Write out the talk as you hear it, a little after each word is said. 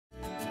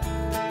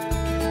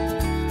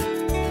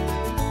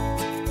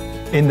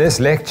In this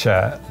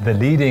lecture, the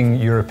leading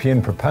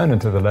European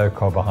proponent of the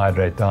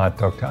low-carbohydrate diet,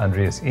 Dr.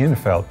 Andreas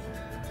Eenfeldt,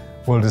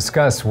 will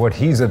discuss what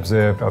he's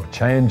observed of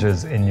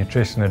changes in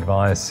nutrition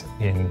advice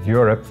in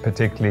Europe,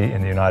 particularly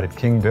in the United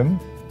Kingdom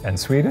and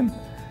Sweden,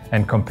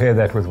 and compare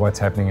that with what's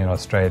happening in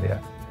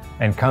Australia,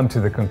 and come to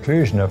the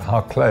conclusion of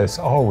how close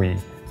are we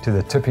to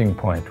the tipping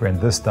point when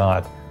this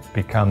diet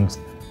becomes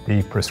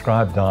the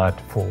prescribed diet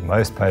for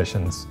most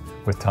patients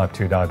with type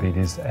 2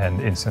 diabetes and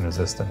insulin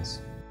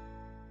resistance.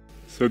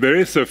 So there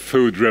is a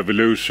food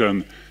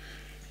revolution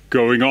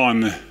going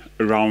on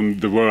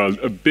around the world,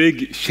 a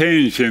big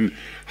change in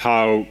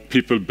how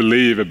people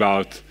believe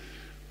about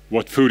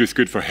what food is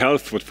good for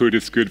health, what food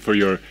is good for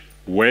your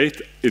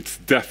weight. It's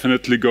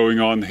definitely going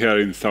on here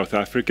in South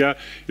Africa.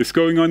 It's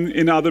going on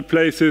in other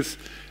places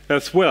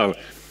as well.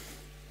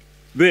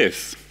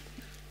 This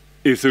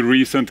is a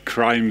recent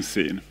crime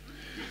scene.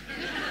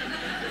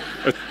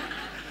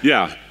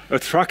 A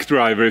truck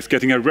driver is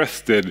getting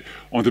arrested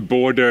on the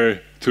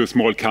border to a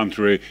small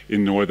country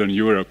in Northern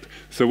Europe.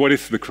 So what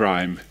is the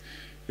crime?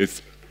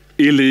 It's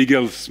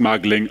illegal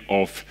smuggling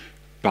of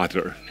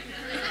butter.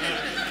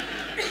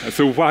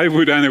 So why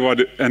would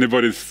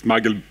anybody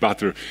smuggle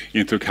butter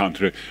into a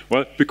country?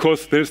 Well,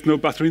 because there's no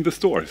butter in the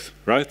stores,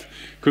 right?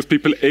 Because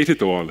people ate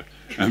it all,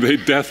 and they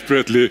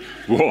desperately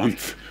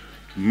want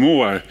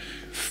more.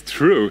 It's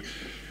true.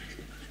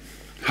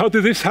 How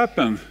did this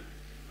happen?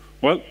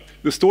 Well,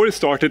 the story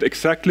started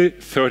exactly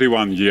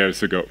 31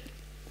 years ago,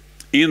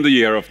 in the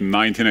year of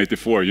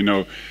 1984, you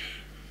know,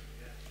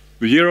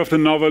 the year of the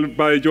novel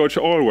by George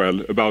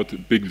Orwell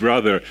about Big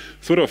Brother,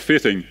 sort of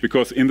fitting,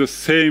 because in the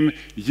same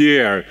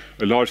year,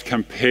 a large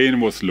campaign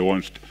was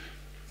launched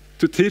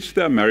to teach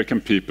the American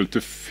people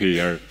to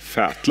fear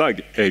fat,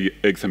 like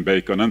eggs and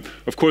bacon. And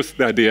of course,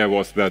 the idea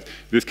was that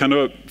this kind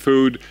of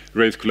food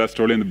raised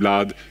cholesterol in the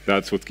blood,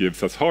 that's what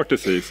gives us heart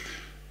disease.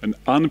 An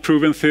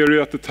unproven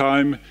theory at the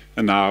time,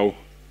 and now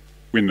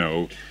we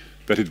know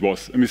that it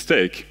was a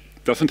mistake.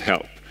 It doesn't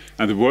help.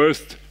 And the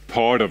worst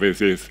part of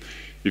it is,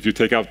 if you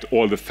take out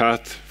all the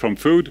fat from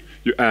food,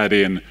 you add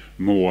in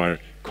more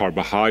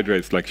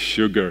carbohydrates like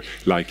sugar,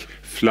 like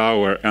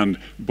flour. And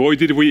boy,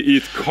 did we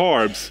eat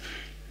carbs.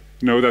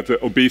 You know that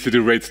the obesity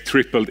rates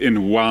tripled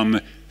in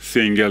one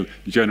single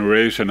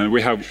generation. And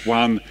we have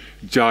one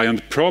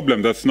giant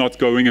problem that's not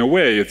going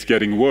away. It's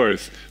getting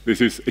worse.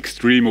 This is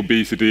extreme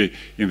obesity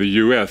in the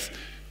US.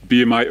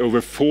 BMI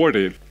over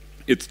 40.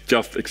 It's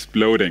just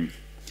exploding.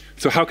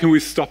 So how can we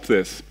stop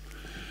this?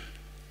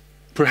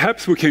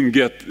 Perhaps we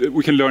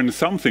can learn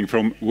something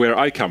from where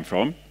I come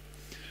from,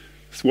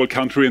 a small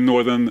country in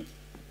Northern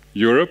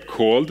Europe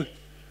called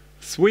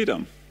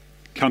Sweden,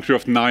 country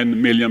of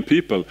 9 million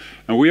people.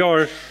 And we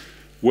are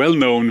well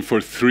known for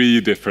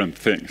 3 different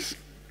things.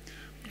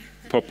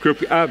 Pop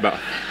group ABBA,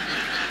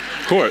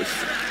 of course.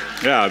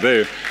 Yeah,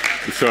 they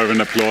deserve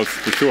an applause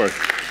for sure.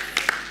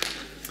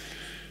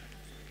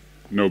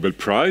 Nobel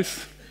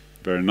Prize,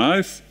 very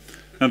nice.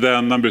 And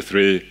then number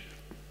 3,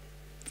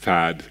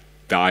 fad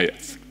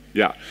diets.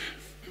 Yeah,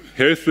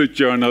 here's the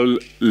journal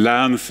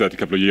Lancet a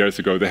couple of years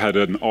ago. They had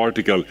an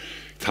article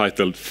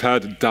titled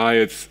 "Fad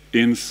Diets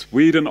in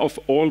Sweden of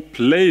all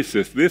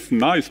places." This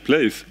nice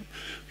place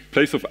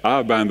of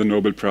ABBA and the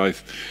Nobel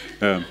Prize.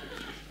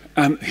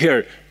 And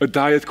here, a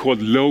diet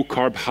called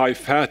low-carb,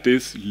 high-fat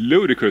is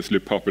ludicrously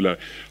popular.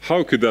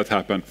 How could that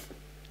happen?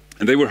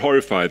 And they were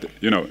horrified.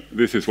 You know,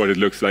 this is what it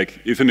looks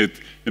like. Isn't it,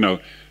 you know,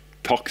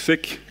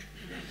 toxic?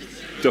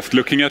 Just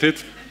looking at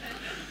it,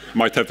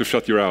 might have to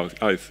shut your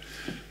eyes.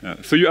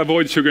 So you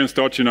avoid sugar and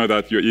starch, you know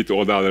that you eat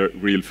all the other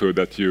real food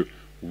that you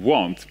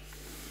want.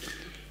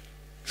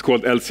 It's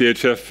called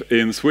LCHF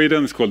in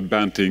Sweden, it's called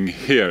Banting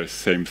here,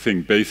 same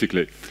thing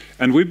basically.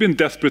 And we've been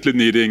desperately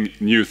needing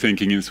new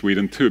thinking in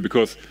Sweden too,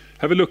 because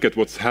have a look at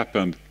what's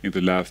happened in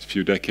the last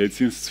few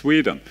decades in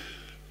Sweden.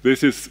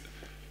 This is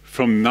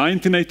from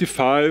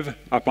 1985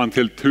 up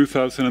until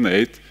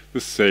 2008,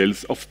 the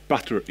sales of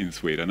butter in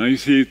Sweden. And you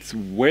see it's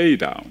way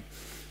down.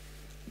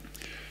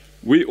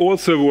 We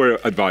also were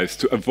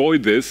advised to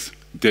avoid this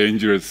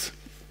dangerous,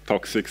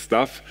 toxic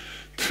stuff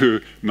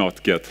to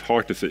not get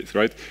heart disease,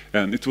 right?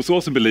 And it was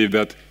also believed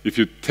that if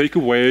you take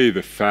away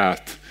the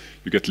fat,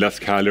 you get less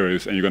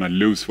calories and you're going to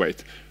lose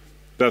weight.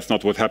 That's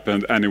not what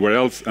happened anywhere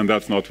else, and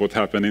that's not what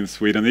happened in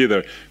Sweden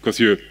either,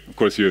 because of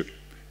course, you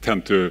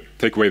tend to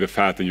take away the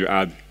fat and you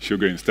add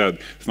sugar instead.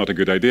 It's not a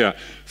good idea.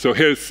 So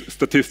here's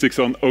statistics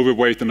on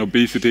overweight and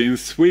obesity in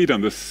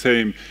Sweden, the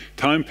same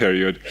time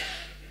period.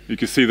 You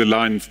can see the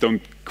lines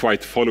don't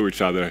quite follow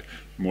each other,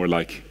 more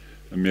like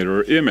a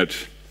mirror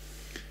image.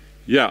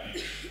 Yeah,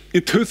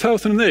 in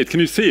 2008, can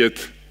you see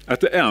it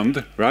at the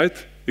end,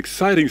 right?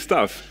 Exciting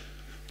stuff.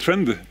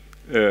 Trend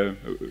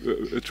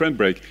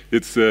break.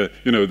 It's, you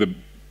know, the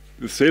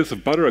sales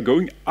of butter are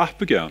going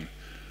up again.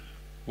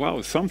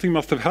 Wow, something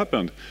must have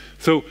happened.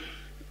 So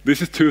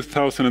this is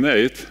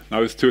 2008,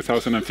 now it's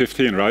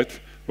 2015, right?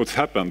 What's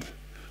happened?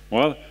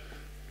 Well,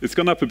 it's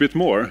gone up a bit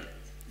more.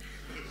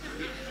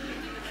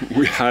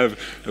 We have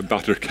a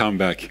butter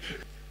comeback.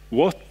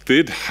 What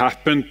did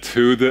happen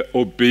to the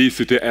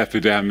obesity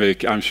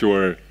epidemic? I'm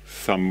sure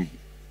some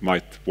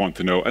might want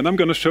to know. And I'm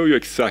going to show you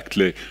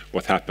exactly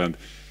what happened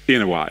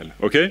in a while,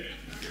 okay?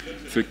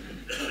 So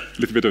a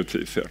little bit of a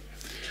tease here.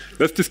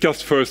 Let's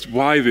discuss first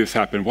why this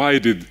happened. Why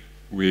did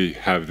we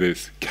have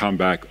this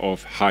comeback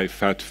of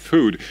high-fat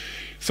food? It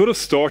sort of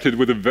started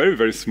with a very,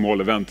 very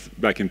small event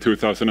back in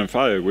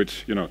 2005,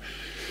 which, you know,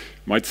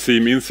 might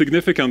seem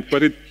insignificant,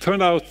 but it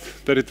turned out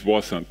that it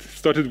wasn't. It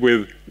started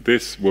with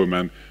this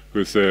woman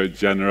who's a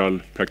general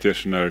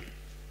practitioner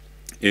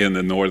in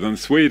northern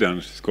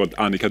Sweden. She's called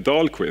Annika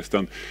Dahlqvist.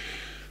 And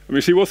I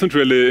mean, she wasn't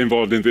really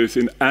involved in this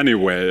in any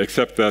way,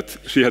 except that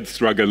she had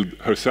struggled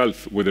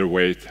herself with her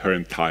weight her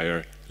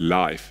entire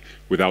life,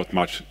 without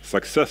much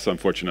success,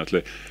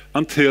 unfortunately,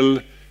 until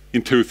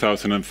in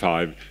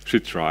 2005 she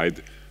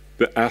tried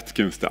the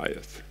Atkins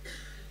diet,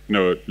 you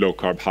know,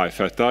 low-carb,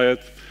 high-fat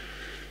diet.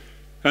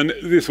 And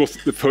this was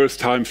the first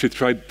time she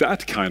tried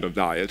that kind of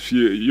diet. She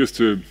used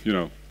to, you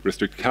know,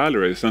 restrict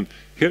calories. And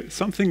here,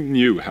 something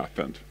new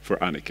happened for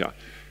Annika,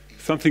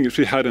 something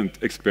she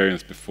hadn't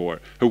experienced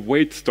before. Her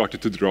weight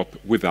started to drop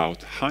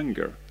without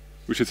hunger,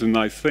 which is a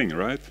nice thing,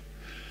 right?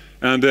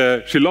 And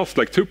she lost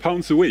like 2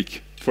 pounds a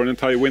week for an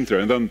entire winter.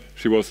 And then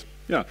she was,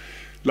 yeah,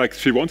 like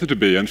she wanted to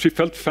be. And she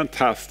felt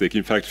fantastic.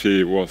 In fact,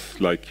 she was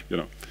like, you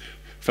know,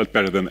 felt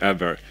better than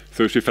ever.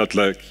 So she felt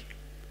like,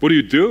 what do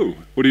you do?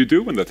 What do you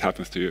do when that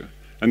happens to you?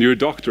 And you're a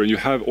doctor, and you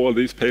have all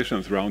these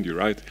patients around you,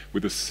 right,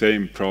 with the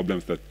same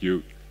problems that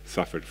you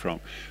suffered from.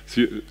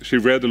 So she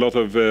read a lot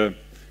of you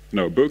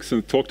know, books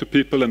and talked to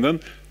people, and then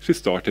she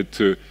started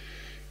to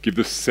give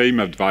the same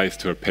advice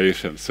to her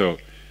patients. So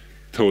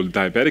told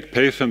diabetic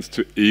patients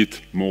to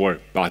eat more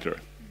butter,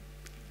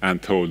 and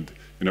told,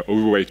 you know,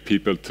 overweight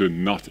people to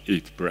not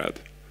eat bread,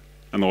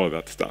 and all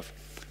that stuff.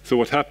 So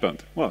what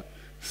happened? Well,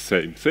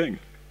 same thing.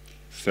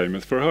 Same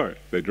as for her.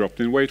 They dropped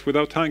in weight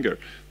without hunger.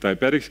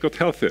 Diabetics got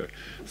healthier.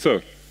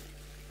 So,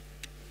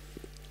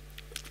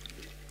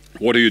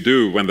 what do you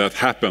do when that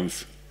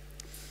happens?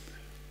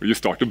 Well, you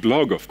start a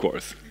blog, of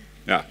course.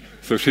 Yeah,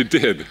 so she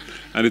did.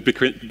 And it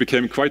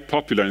became quite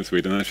popular in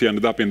Sweden. And she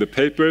ended up in the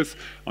papers,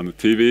 on the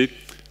TV.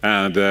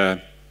 And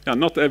yeah,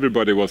 not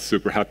everybody was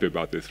super happy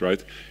about this,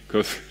 right?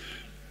 Because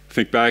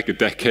think back a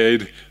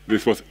decade,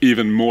 this was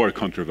even more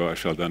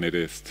controversial than it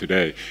is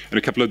today. And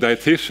a couple of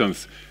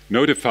dietitians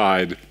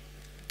notified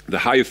the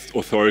highest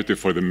authority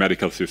for the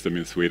medical system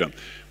in Sweden,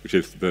 which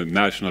is the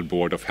National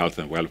Board of Health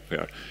and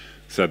Welfare,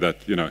 said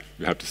that, you know,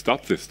 you have to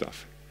stop this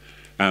stuff.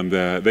 And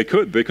they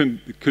could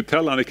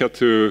tell Annika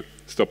to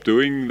stop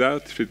doing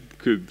that. She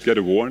could get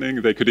a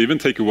warning. They could even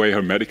take away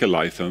her medical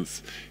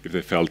license if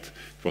they felt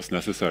it was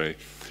necessary.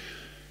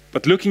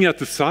 But looking at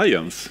the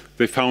science,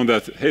 they found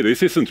that, hey,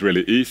 this isn't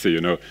really easy,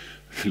 you know.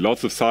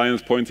 Lots of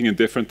science pointing in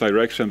different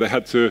directions. They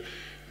had to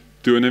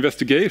do an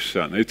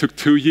investigation. It took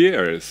 2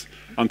 years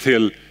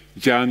until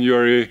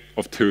January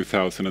of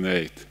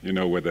 2008, you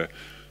know, where the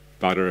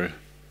butter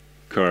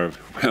curve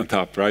went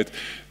up, right?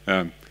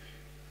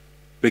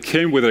 They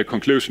came with a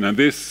conclusion, and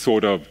this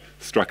sort of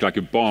struck like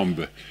a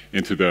bomb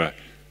into the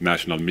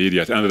national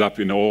media. It ended up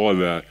in all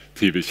the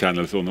TV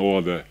channels, on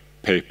all the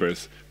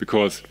papers,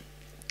 because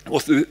it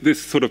was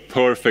this sort of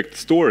perfect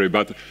story,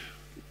 but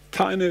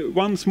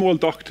one small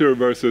doctor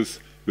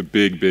versus the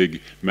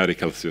big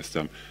medical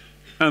system.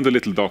 And the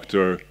little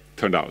doctor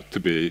turned out to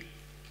be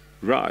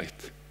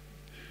right.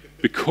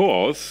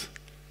 Because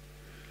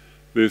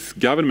this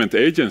government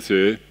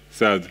agency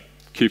said,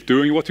 keep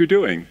doing what you're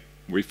doing.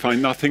 We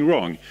find nothing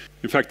wrong.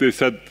 In fact, they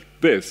said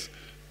this,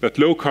 that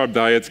low-carb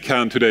diets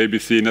can today be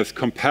seen as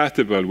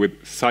compatible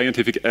with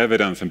scientific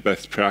evidence and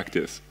best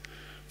practice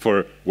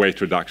for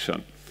weight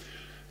reduction.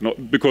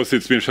 Not because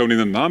it's been shown in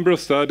a number of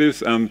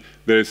studies, and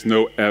there is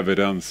no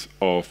evidence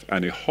of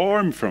any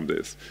harm from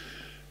this.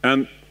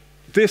 And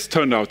this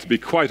turned out to be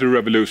quite a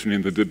revolution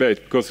in the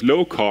debate, because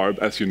low carb,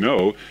 as you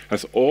know,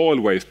 has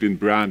always been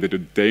branded a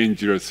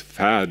dangerous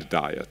fad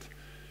diet.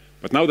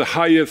 But now the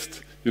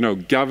highest, you know,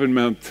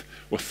 government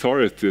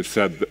authority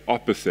said the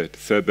opposite,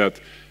 said that,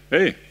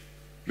 hey,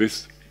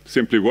 this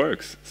simply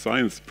works,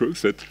 science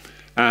proves it,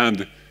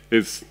 and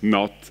is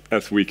not,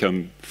 as we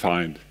can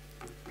find,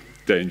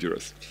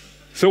 dangerous.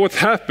 So what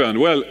happened?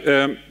 Well,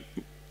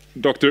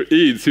 Dr.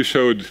 Eads, he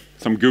showed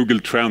some Google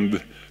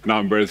Trend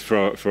numbers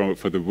for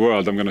the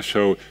world. I'm going to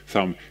show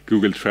some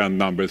Google Trend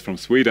numbers from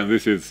Sweden.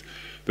 This is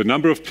the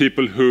number of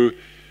people who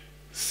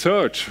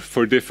search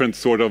for different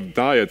sort of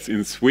diets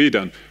in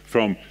Sweden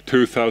from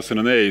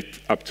 2008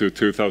 up to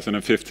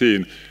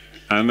 2015.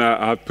 And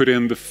I've put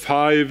in the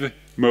 5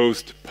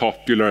 most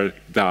popular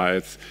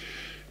diets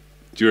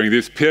during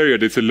this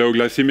period. It's a low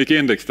glycemic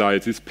index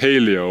diet, it's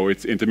paleo,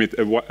 it's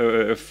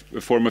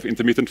a form of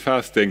intermittent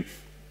fasting,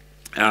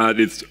 and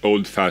it's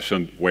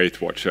old-fashioned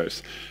Weight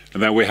Watchers.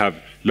 And then we have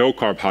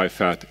low-carb,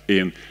 high-fat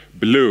in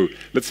blue.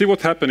 Let's see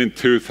what happened in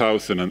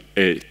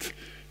 2008.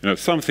 You know,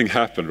 something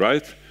happened,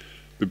 right?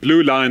 The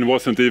blue line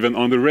wasn't even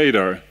on the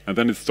radar, and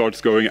then it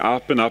starts going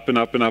up and up and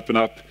up and up and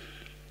up.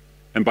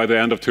 And by the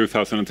end of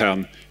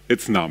 2010,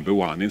 it's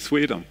 #1 in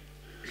Sweden.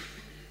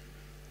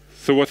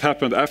 So what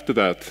happened after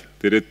that?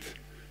 Did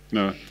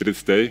it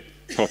stay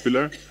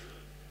popular?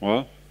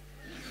 Well,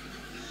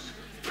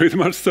 Pretty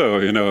much so,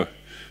 you know,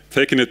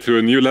 taking it to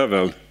a new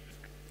level.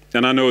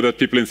 And I know that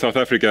people in South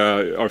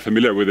Africa are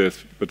familiar with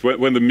this, but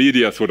when the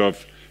media sort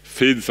of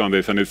feeds on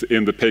this and it's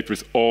in the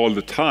papers all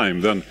the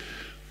time, then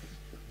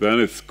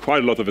it's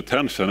quite a lot of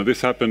attention. And this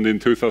happened in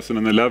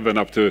 2011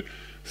 up to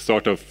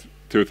start of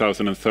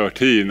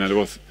 2013, and it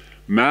was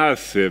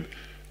massive.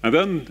 And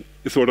then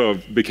it sort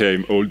of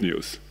became old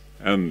news,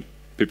 and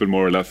people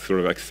more or less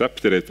sort of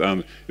accepted it.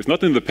 And it's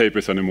not in the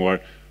papers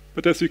anymore,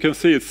 but as you can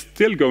see, it's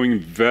still going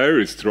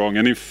very strong.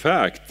 And in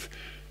fact,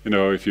 you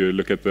know, if you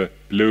look at the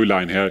blue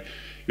line here,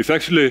 it's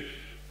actually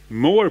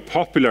more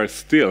popular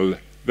still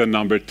than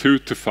number 2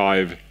 to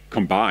 5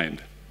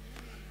 combined,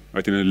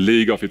 right, in a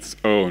league of its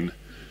own.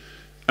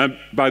 And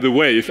by the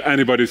way, if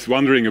anybody's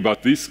wondering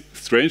about these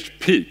strange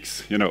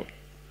peaks, you know,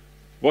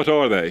 what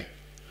are they?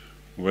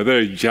 Well,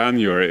 they're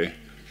January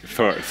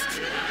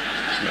 1st.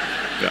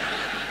 Yeah.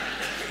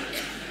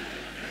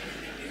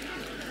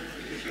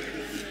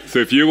 So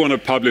if you want to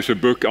publish a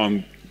book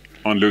on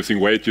losing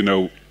weight, you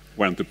know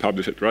when to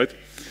publish it, right?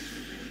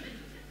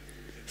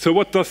 So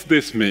what does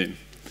this mean?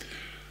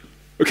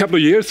 A couple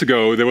of years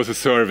ago, there was a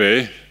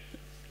survey,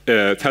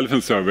 a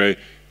telephone survey,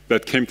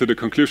 that came to the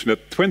conclusion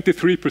that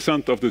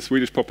 23% of the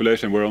Swedish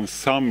population were on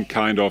some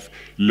kind of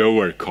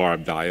lower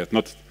carb diet,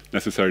 not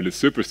necessarily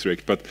super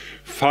strict, but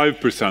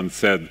 5%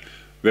 said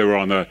they were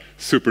on a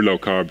super low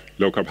carb,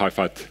 high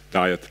fat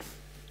diet,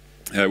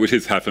 which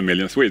is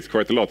 500,000 Swedes,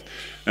 quite a lot.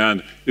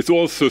 And it's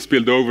also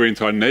spilled over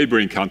into our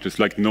neighboring countries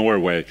like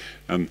Norway,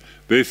 and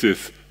this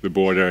is the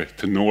border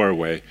to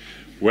Norway.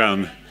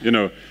 When, you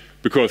know,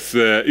 because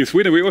in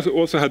Sweden we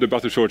also had a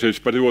butter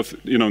shortage, but it was,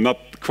 you know,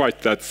 not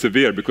quite that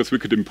severe because we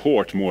could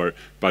import more,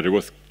 but it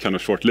was kind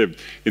of short-lived.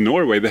 In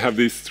Norway, they have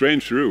these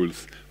strange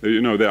rules.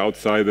 You know, they're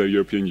outside the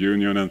European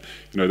Union, and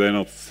you know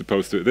they're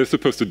supposed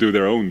to do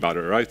their own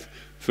butter, right?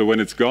 So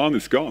when it's gone,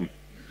 it's gone.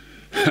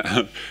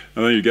 And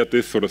then you get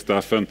this sort of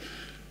stuff, and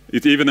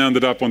it even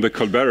ended up on the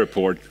Colbert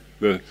report,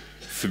 the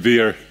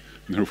severe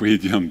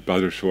Norwegian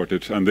butter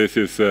shortage, and this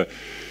is a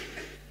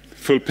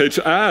full-page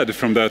ad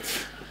from that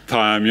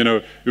time. You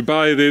know, you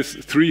buy this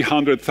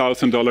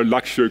 $300,000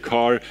 luxury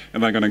car,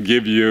 and I'm going to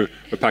give you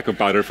a pack of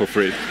butter for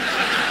free.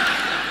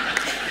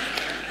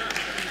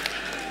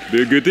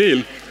 Be a good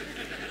deal.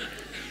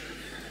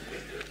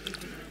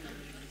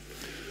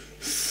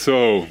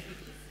 So,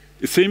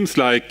 it seems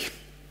like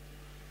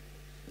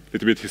a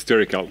little bit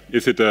hysterical.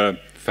 Is it a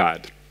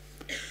fad?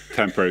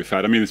 Temporary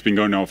fad? I mean, it's been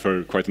going on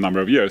for quite a number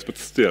of years, but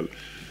still.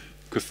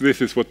 Because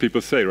this is what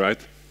people say, right?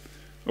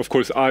 Of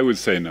course, I would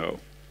say no.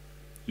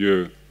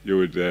 You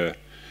would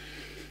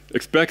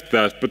expect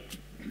that, but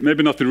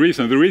maybe not the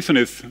reason. The reason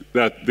is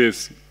that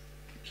this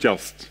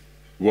just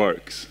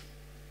works.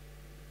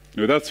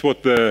 You know, that's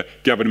what the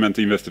government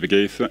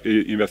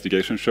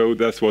investigation showed.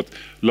 That's what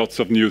lots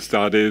of new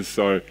studies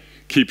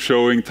keep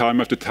showing time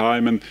after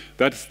time, and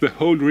that's the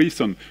whole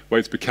reason why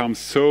it's become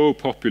so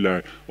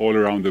popular all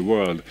around the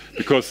world.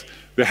 Because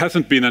there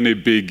hasn't been any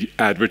big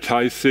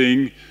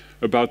advertising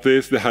about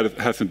this. There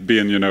hasn't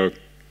been, you know,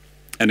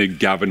 any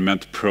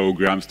government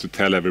programs to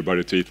tell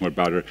everybody to eat more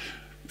butter.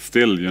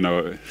 Still, you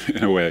know,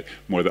 in a way,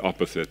 more the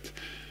opposite.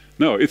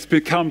 No, it's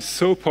become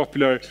so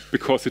popular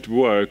because it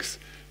works.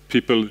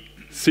 People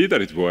see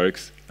that it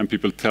works, and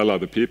people tell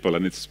other people,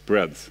 and it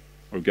spreads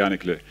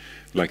organically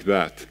like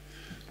that.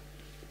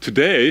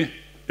 Today,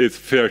 it's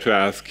fair to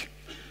ask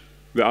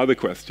the other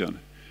question.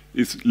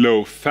 Is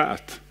low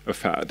fat a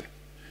fad?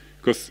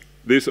 Because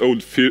this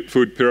old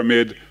food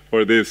pyramid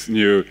or this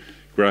new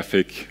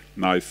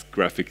nice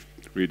graphic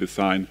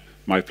redesign,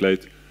 my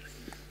plate,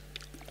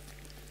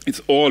 it's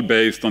all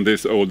based on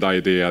this old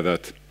idea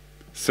that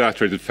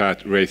saturated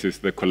fat raises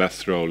the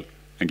cholesterol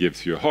and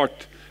gives you a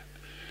heart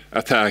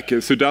attack.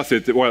 So does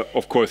it? Well,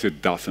 of course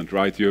it doesn't,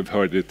 right? You've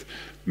heard it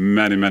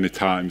many, many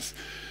times.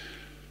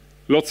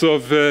 Lots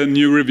of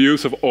new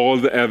reviews of all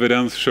the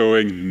evidence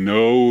showing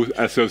no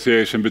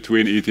association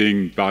between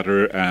eating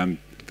butter and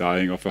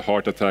dying of a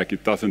heart attack.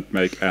 It doesn't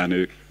make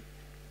any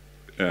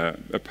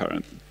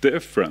apparent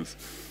difference.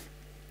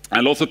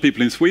 And lots of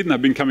people in Sweden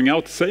have been coming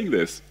out saying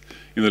this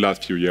in the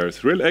last few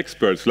years. Real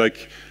experts,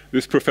 like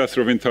this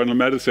professor of internal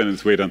medicine in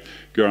Sweden,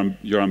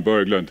 Göran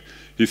Berglund.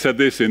 He said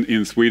this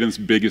in Sweden's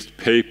biggest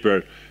paper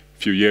a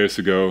few years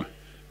ago,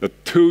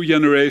 that 2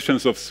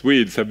 generations of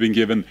Swedes have been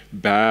given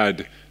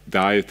bad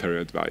dietary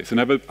advice and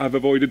have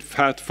avoided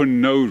fat for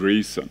no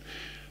reason.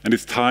 And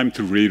it's time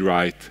to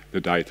rewrite the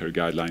dietary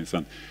guidelines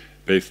and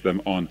base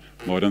them on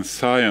modern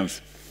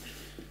science.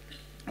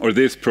 Or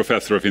this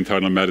professor of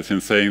internal medicine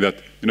saying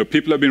that, you know,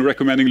 people have been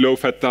recommending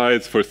low-fat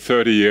diets for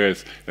 30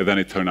 years, and then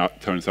it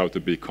turns out to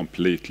be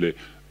completely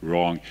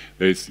wrong.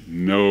 There is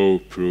no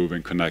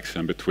proven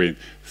connection between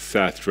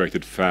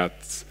saturated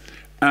fats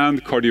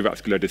and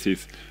cardiovascular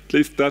disease. At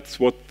least that's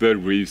what the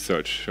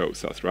research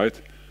shows us, right?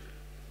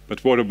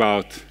 But what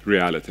about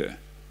reality?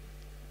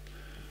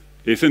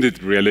 Isn't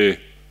it really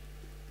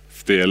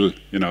still,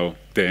 you know,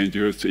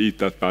 dangerous to eat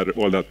that butter,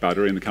 all that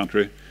butter in the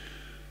country?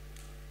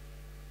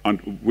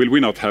 And will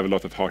we not have a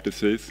lot of heart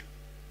disease?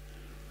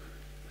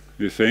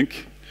 Do you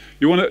think?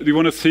 Do you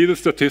want to see the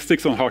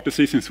statistics on heart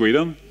disease in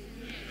Sweden?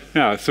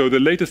 Yeah, so the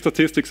latest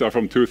statistics are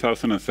from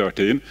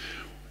 2013.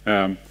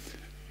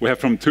 We have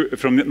from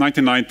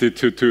 1990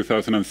 to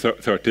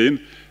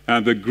 2013.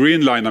 And the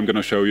green line I'm going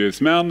to show you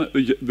is men.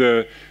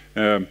 The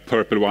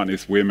purple one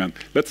is women.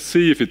 Let's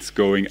see if it's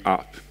going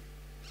up.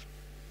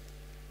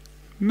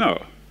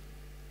 No,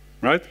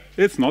 right?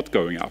 It's not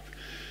going up.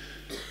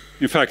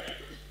 In fact,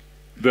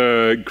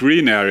 the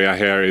green area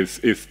here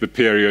is the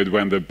period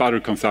when the butter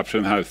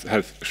consumption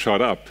has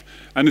shot up,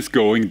 and it's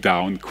going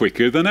down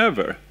quicker than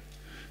ever.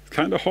 It's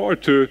kind of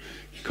hard to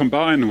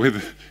combine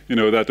with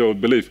that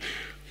old belief.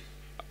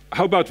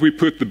 How about we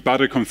put the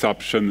butter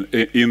consumption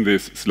in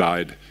this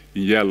slide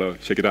in yellow?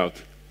 Check it out.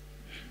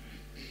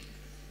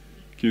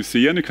 Can you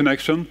see any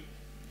connection?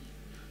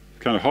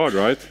 Kind of hard,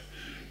 right?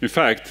 In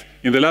fact,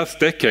 in the last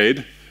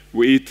decade,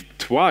 we eat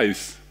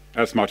twice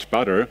as much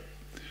butter,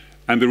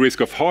 and the risk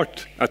of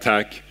heart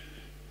attack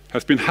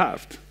has been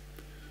halved.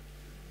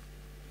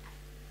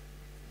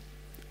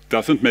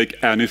 Doesn't make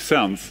any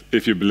sense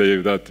if you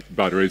believe that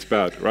butter is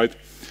bad, right?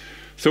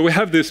 So we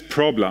have this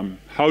problem.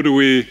 How do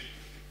we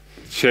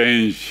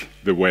change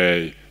the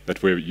way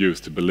that we're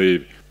used to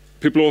believe?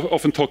 People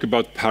often talk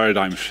about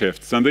paradigm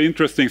shifts, and the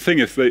interesting thing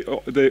is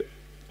they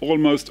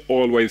almost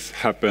always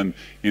happen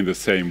in the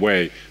same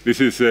way.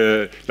 This is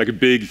like a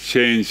big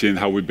change in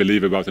how we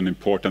believe about an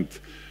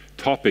important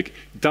topic.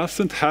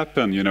 Doesn't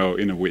happen,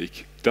 in a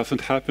week.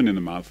 Doesn't happen in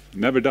a month.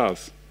 Never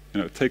does.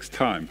 It takes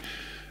time.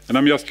 And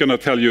I'm just going to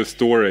tell you a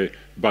story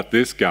about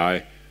this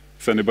guy.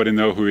 Does anybody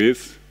know who he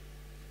is?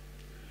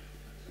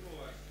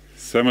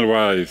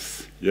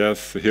 Semmelweis.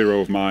 Yes, a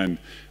hero of mine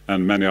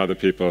and many other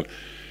people.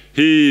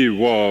 He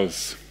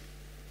was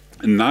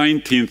a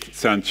 19th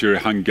century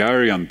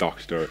Hungarian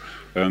doctor,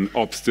 an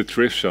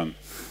obstetrician.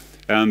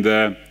 And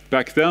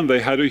back then they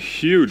had a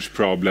huge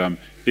problem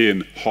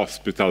in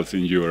hospitals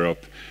in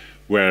Europe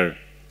where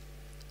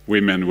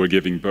women were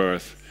giving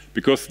birth,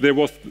 because there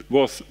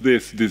was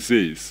this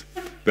disease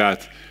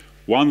that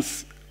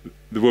once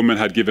the woman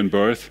had given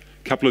birth,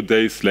 a couple of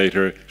days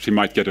later she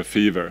might get a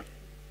fever.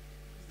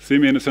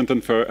 Seem innocent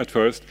at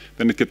first,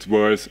 then it gets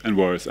worse and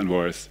worse and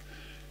worse,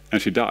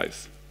 and she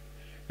dies.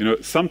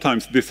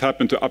 Sometimes this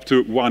happened to up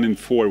to 1 in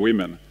 4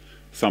 women,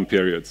 some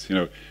periods.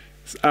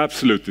 It's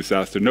absolute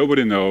disaster.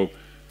 Nobody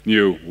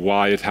knew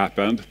why it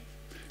happened.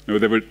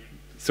 There were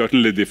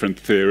certainly different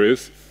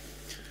theories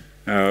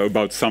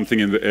about something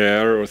in the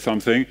air or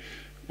something.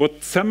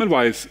 What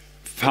Semmelweis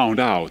found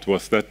out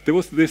was that there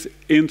was this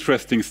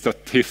interesting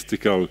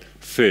statistical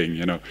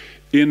thing.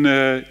 In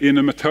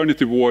a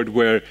maternity ward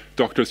where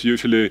doctors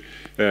usually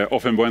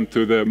often went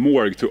to the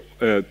morgue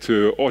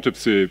to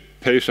autopsy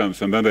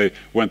patients, and then they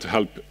went to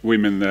help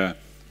women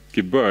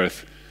give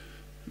birth,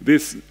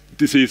 this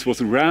disease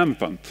was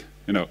rampant.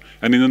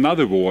 And in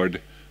another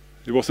ward,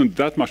 it wasn't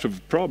that much of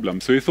a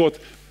problem. So he thought,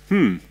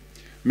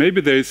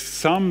 maybe there is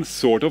some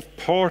sort of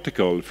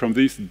particle from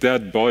these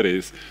dead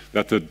bodies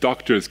that the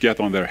doctors get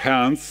on their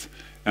hands,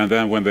 and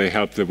then when they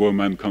help the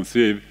woman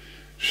conceive,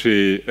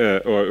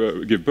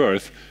 or give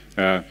birth.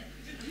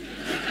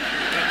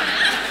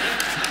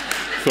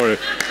 Sorry.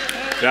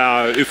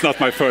 Yeah, it's not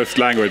my first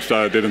language.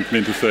 I didn't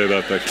mean to say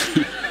that,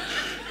 actually.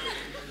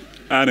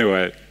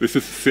 Anyway, this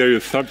is a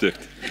serious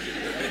subject,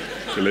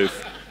 please.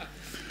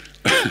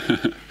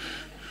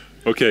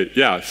 Okay,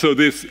 yeah, so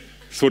this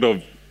sort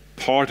of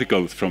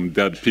particles from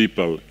dead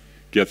people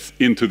gets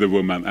into the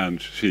woman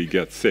and she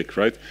gets sick,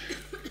 right?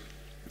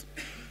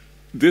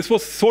 This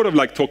was sort of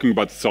like talking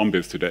about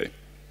zombies today.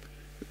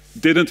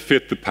 Didn't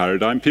fit the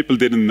paradigm. People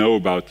didn't know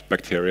about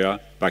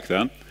bacteria back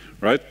then,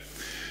 right?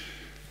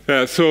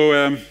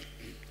 So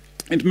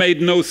it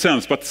made no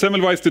sense, but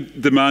Semmelweis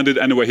demanded,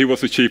 anyway, he was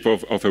the chief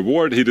of a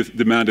ward, he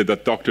demanded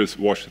that doctors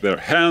wash their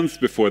hands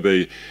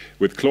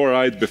with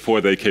chloride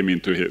before they came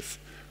into his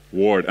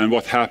ward. And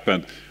what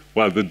happened?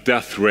 Well, the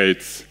death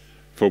rates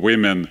for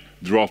women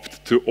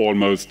dropped to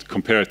almost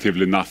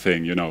comparatively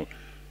nothing,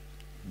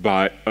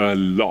 by a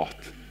lot.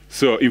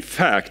 So in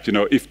fact,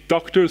 if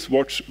doctors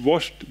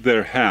washed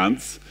their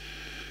hands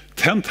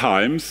 10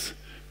 times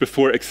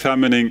before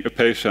examining a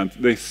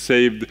patient, they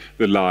saved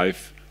the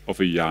life of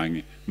a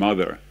young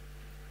mother.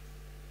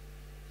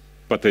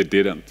 But they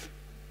didn't,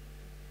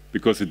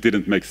 because it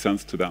didn't make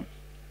sense to them.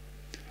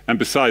 And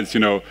besides,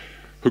 who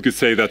could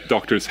say that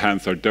doctors'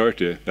 hands are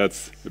dirty?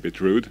 That's a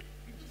bit rude,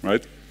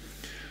 right?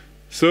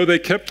 So they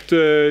kept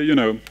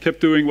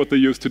doing what they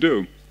used to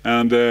do.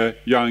 And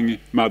young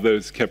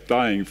mothers kept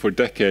dying for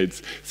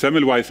decades.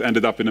 Semmelweis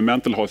ended up in a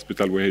mental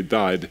hospital where he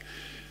died,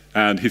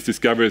 and his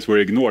discoveries were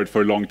ignored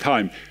for a long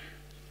time.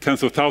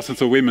 Tens of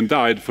thousands of women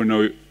died for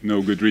no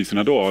good reason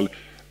at all,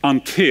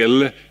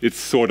 until it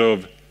sort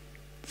of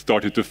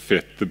started to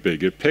fit the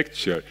bigger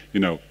picture,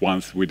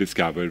 once we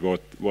discovered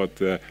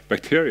what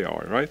bacteria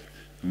are, right?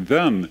 And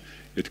then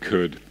it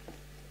could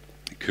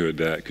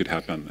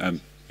happen,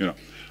 and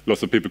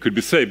lots of people could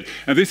be saved.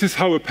 And this is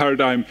how a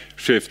paradigm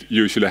shift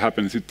usually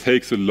happens. It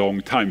takes a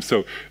long time.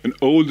 So an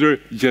older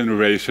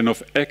generation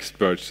of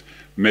experts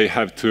may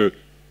have to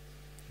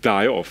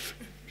die off.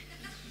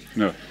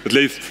 At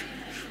least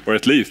or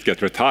at least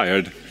get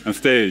retired and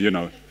stay,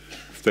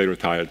 stay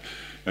retired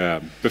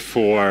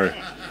before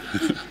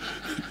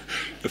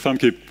the sun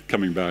keep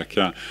coming back.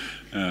 Yeah.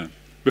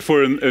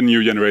 Before a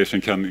new generation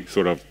can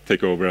sort of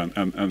take over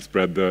and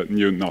spread the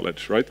new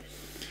knowledge, right?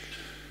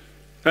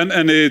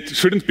 And it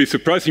shouldn't be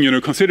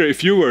surprising, consider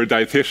if you were a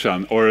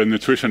dietitian or a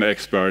nutrition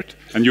expert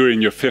and you're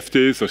in your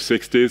 50s or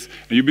 60s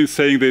and you've been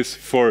saying this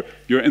for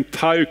your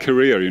entire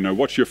career,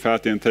 watch your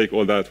fat intake,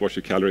 all that, watch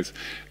your calories.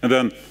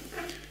 And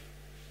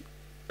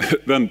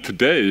then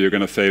today you're going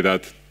to say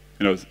that,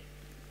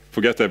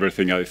 forget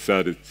everything I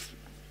said, it's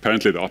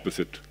apparently the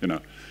opposite,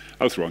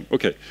 I was wrong.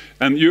 Okay,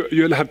 and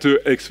you have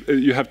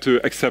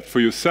to accept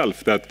for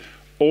yourself that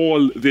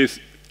all this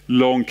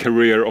long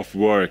career of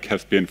work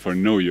has been for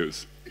no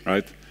use,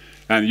 right?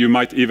 And you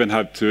might even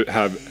have to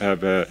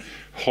have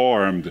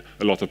harmed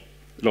a lot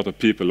of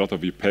people, a lot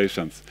of your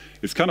patients.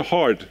 It's kind of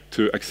hard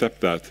to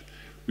accept that.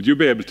 Would you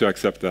be able to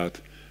accept that?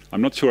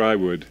 I'm not sure I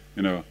would.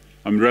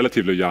 I'm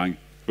relatively young.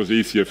 It was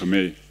easier for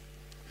me.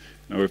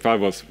 If I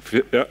was,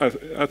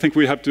 I think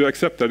we have to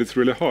accept that it's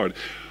really hard.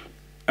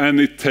 And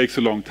it takes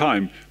a long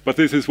time. But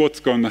this is what's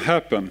going to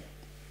happen.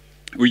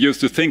 We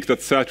used to think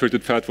that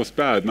saturated fat was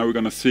bad. Now we're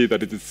going to see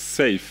that it is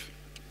safe.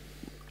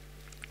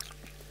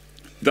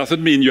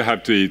 Doesn't mean you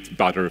have to eat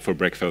butter for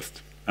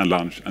breakfast and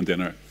lunch and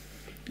dinner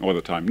all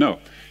the time. No.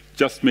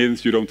 Just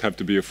means you don't have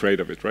to be afraid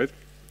of it, right?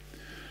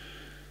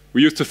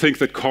 We used to think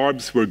that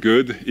carbs were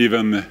good,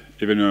 even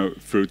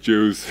fruit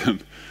juice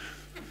and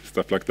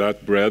stuff like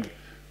that, bread.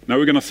 Now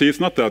we're going to see it's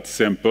not that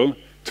simple.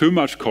 Too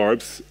much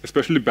carbs,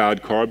 especially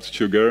bad carbs,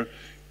 sugar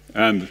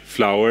and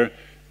flour,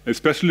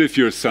 especially if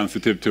you're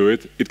sensitive to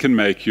it, it can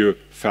make you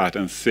fat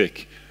and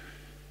sick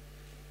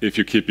if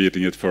you keep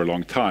eating it for a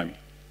long time.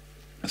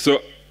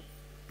 So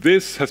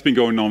this has been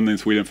going on in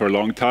Sweden for a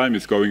long time.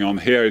 It's going on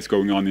here, it's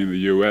going on in the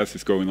US,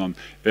 it's going on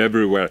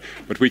everywhere.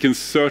 But we can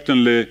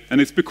certainly,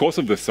 and it's because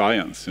of the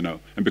science, and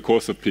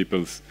because of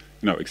people's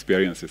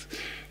experiences.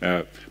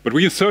 But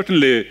we can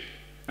certainly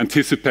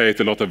anticipate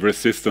a lot of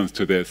resistance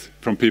to this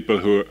from people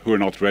who are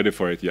not ready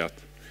for it yet.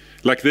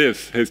 Like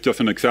this, here's just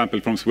an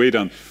example from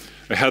Sweden.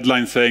 A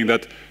headline saying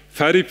that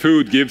fatty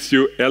food gives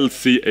you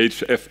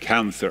LCHF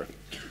cancer.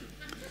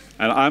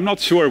 And I'm not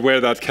sure where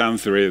that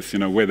cancer is,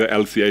 where the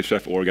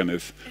LCHF organ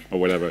is or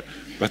whatever.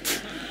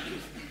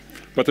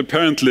 But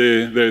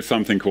apparently there is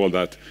something called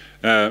that.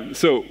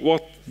 So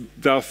what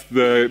does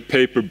the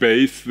paper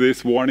base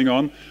this warning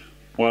on?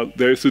 Well,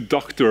 there is a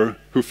doctor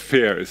who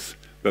fears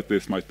that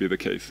this might be the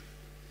case.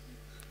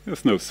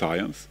 There's no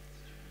science.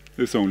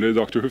 There's only a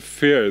doctor who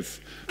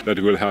fears that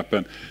it will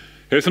happen.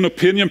 Here's an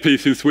opinion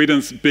piece in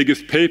Sweden's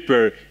biggest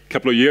paper a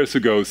couple of years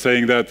ago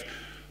saying that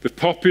the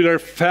popular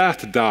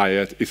fat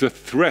diet is a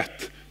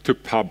threat to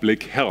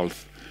public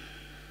health.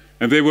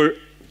 And they were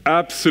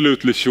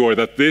absolutely sure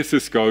that this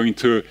is going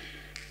to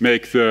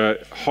make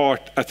the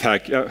heart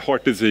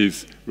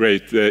disease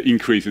rate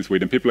increase in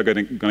Sweden. People are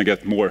going to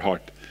get more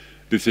heart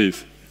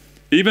disease.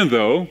 Even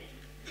though,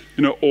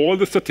 all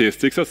the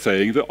statistics are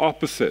saying the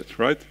opposite,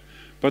 right?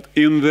 But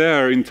in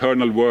their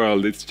internal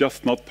world, it's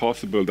just not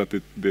possible that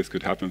this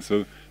could happen,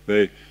 so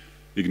they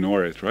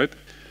ignore it, right?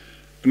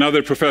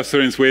 Another professor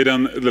in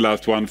Sweden, the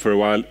last one for a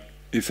while,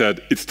 he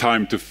said, it's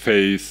time to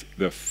face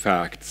the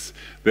facts.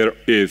 There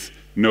is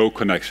no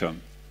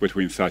connection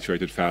between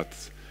saturated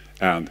fats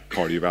and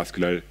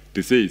cardiovascular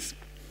disease.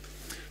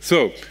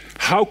 So,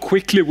 how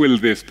quickly will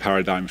this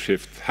paradigm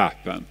shift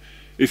happen?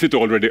 Is it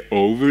already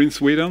over in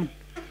Sweden?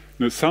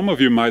 Some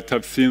of you might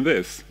have seen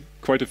this.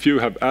 Quite a few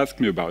have asked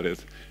me about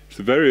it. It's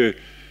a very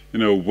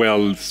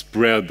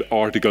well-spread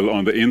article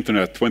on the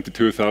internet,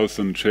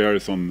 22,000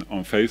 shares on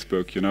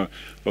Facebook.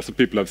 Lots of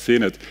people have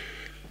seen it.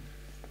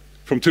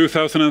 From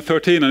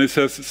 2013, and it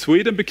says,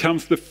 Sweden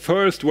becomes the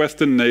first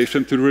Western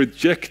nation to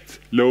reject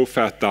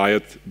low-fat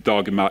diet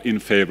dogma in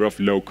favor of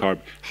low-carb,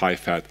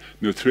 high-fat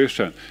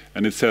nutrition.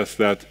 And it says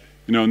that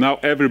now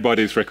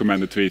everybody is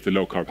recommended to eat a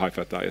low-carb,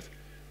 high-fat diet.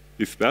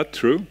 Is that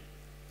true?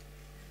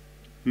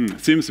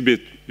 Seems a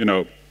bit,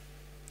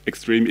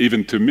 extreme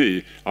even to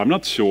me. I'm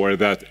not sure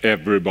that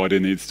everybody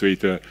needs to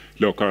eat a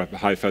low-carb,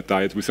 high-fat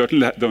diet. We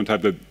certainly don't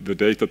have the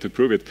data to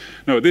prove it.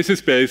 No, this is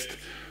based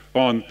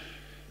on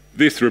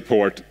this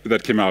report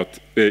that came out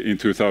in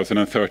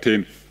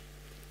 2013.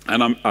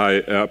 And I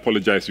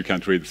apologize, you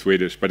can't read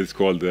Swedish, but it's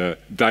called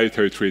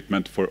Dietary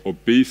Treatment for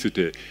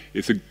Obesity.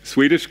 It's a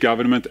Swedish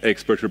government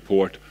expert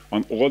report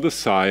on all the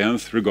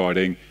science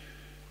regarding,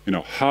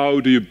 how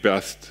do you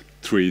best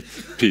treat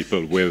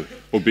people with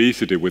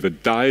obesity with a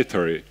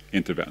dietary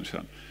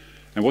intervention.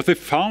 And what they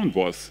found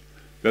was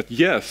that,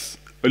 yes,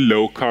 a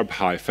low-carb,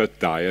 high-fat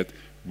diet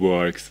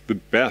works the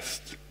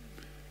best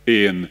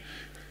in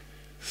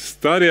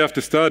study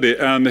after study.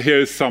 And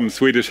here's some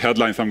Swedish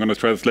headlines. I'm going to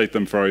translate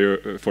them for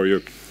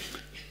you.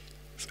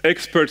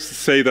 Experts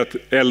say that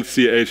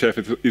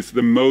LCHF is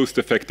the most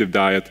effective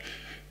diet.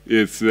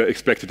 It's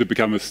expected to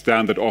become a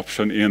standard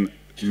option in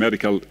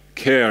medical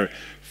care.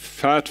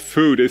 Fat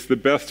food is the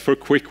best for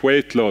quick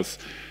weight loss.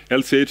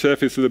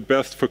 LCHF is the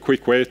best for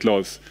quick weight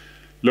loss.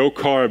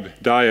 low-carb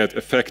diet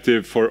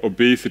effective for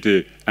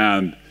obesity,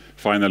 and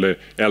finally,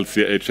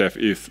 LCHF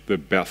is the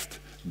best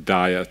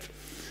diet.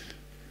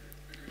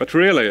 But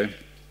really,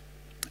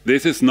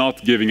 this is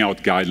not giving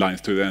out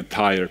guidelines to the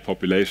entire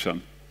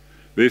population.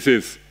 This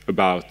is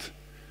about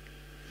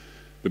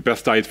the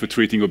best diet for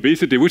treating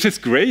obesity, which is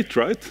great,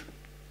 right?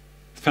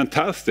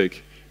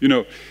 Fantastic. You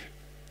know,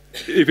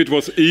 if it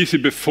was easy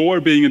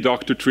before being a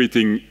doctor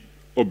treating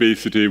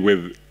obesity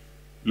with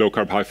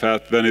low-carb,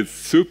 high-fat, then it's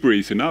super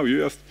easy now. You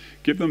just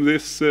give them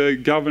this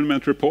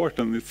government report,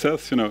 and it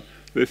says, you know,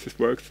 this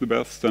works the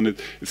best. And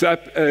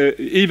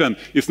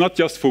it's not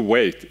just for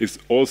weight; it's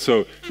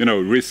also, you know,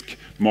 risk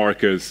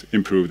markers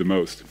improve the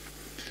most.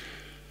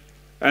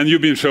 And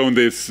you've been shown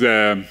this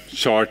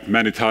chart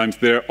many times.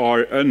 There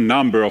are a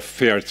number of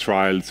fair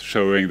trials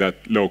showing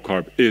that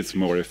low-carb is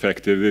more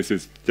effective. This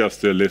is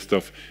just a list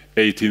of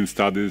 18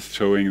 studies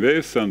showing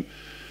this, and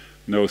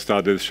no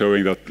studies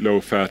showing that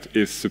low-fat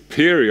is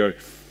superior,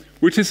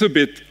 which is a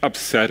bit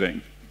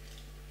upsetting,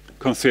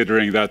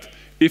 considering that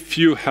if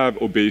you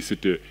have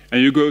obesity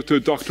and you go to a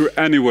doctor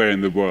anywhere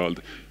in the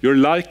world, you're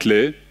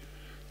likely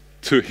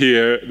to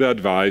hear the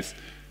advice,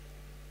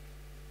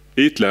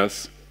 eat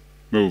less,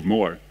 move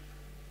more,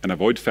 and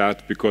avoid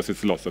fat because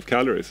it's lots of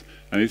calories.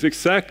 And it's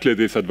exactly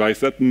this advice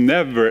that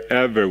never,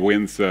 ever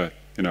wins a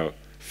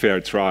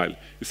fair trial.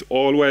 It's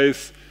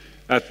always,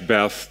 at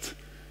best,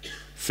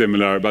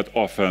 similar, but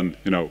often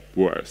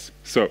worse.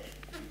 So,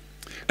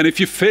 and if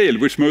you fail,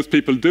 which most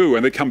people do,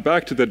 and they come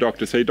back to the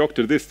doctor, say,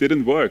 doctor, this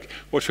didn't work,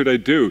 what should I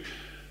do?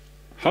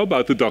 How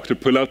about the doctor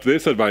pull out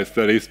this advice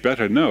that is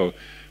better? No,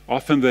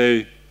 often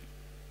they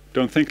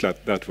don't think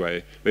that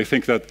way. They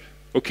think that,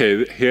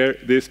 okay, here,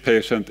 this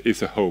patient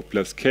is a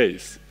hopeless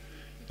case.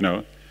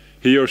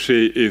 He or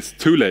she is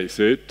too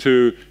lazy,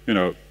 too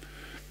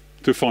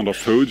fond of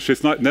food.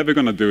 She's never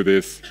going to do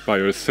this by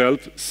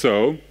herself,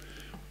 so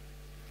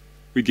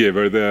we give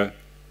her the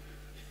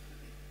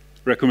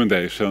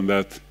recommendation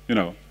that,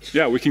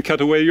 yeah, we can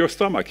cut away your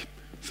stomach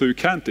so you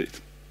can't eat,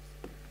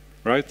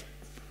 right?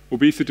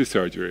 Obesity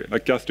surgery,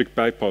 like gastric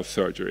bypass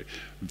surgery,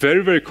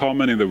 very, very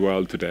common in the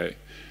world today.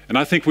 And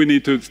I think we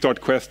need to start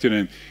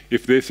questioning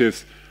if this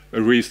is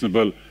a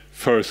reasonable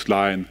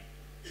first-line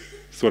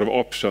sort of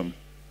option,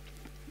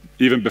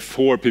 even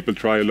before people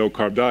try a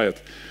low-carb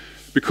diet.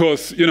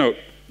 Because,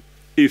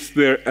 is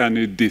there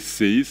any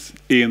disease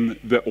in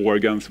the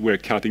organs we're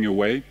cutting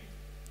away?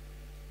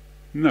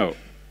 No.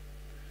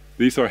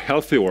 These are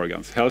healthy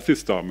organs, healthy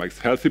stomachs,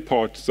 healthy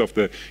parts of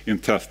the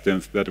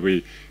intestines that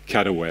we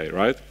cut away,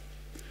 right?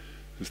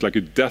 It's like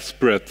a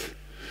desperate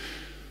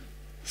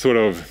sort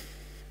of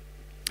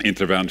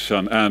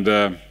intervention.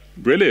 And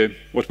really,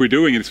 what we're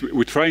doing is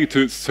we're trying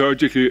to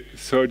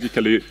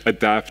surgically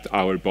adapt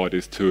our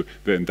bodies to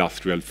the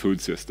industrial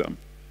food system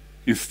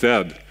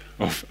instead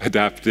of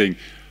adapting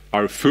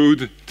our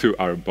food to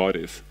our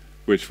bodies,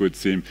 which would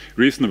seem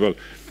reasonable.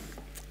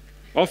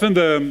 Often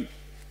the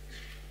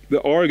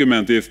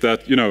argument is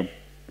that,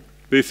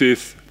 this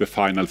is the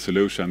final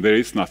solution. There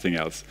is nothing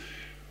else.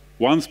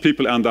 Once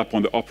people end up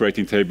on the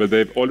operating table,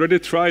 they've already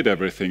tried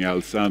everything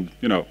else, and,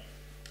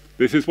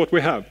 this is what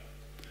we have.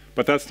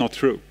 But that's not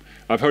true.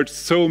 I've heard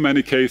so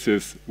many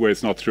cases where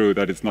it's not true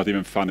that it's not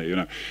even funny.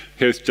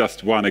 Here's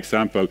just one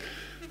example.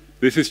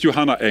 This is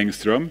Johanna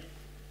Engström,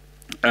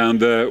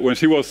 and when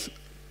she was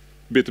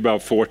a bit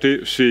above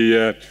 40, she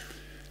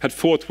had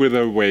fought with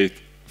her weight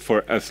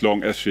for as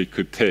long as she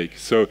could take.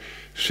 So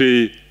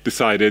she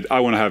decided, I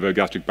want to have a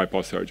gastric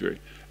bypass surgery.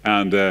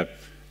 And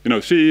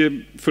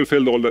she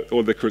fulfilled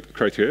all the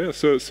criteria,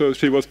 so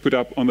she was put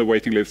up on the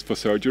waiting list for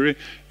surgery.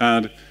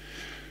 And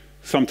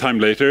sometime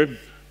later,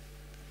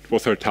 it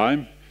was her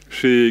time.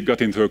 She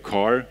got into a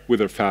car with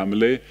her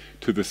family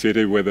to the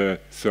city where the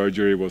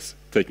surgery was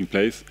taking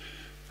place.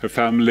 Her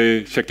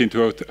family checked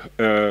into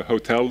a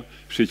hotel.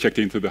 She checked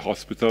into the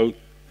hospital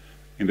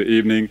in the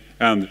evening.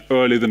 And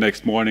early the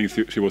next morning,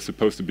 she was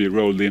supposed to be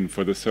rolled in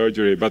for the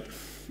surgery. But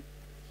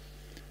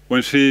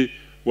when she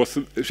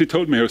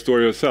told me her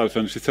story herself,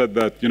 and she said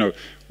that,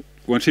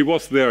 when she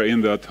was there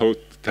in that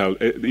hotel,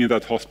 in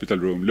that hospital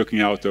room,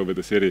 looking out over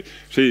the city,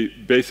 she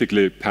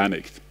basically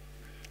panicked.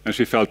 And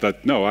she felt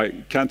that, no, I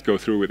can't go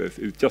through with this.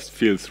 It just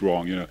feels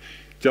wrong,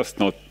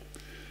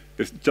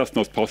 it's just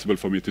not possible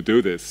for me to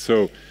do this.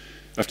 So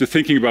after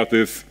thinking about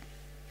this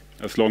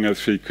as long as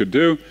she could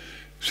do,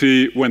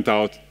 she went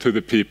out to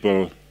the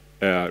people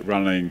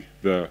running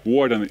the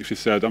ward, and she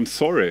said, I'm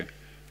sorry,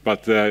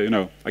 but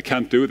I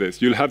can't do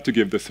this. You'll have to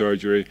give the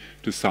surgery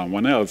to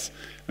someone else.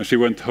 And she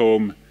went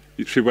home.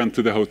 She went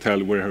to the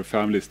hotel where her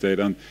family stayed,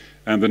 and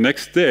the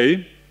next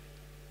day,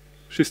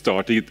 she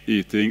started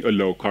eating a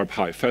low-carb,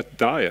 high-fat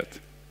diet,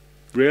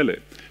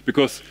 really.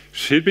 Because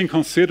she'd been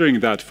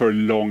considering that for a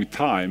long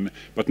time,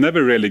 but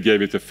never really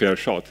gave it a fair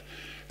shot.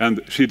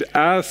 And she'd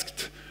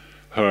asked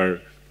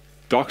her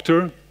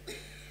doctor,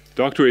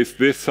 is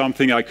this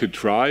something I could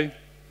try?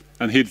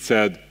 And he'd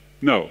said,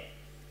 no,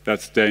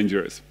 that's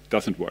dangerous,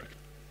 doesn't work.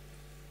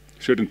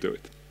 Shouldn't do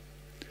it.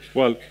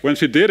 Well, when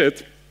she did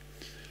it,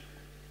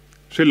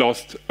 she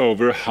lost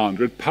over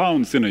 100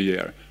 pounds in a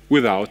year.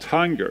 without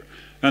hunger.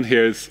 And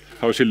here's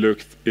how she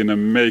looked in a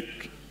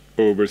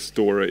makeover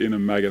story in a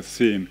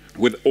magazine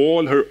with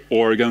all her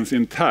organs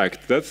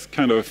intact. That's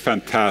kind of a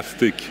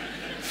fantastic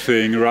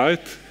thing,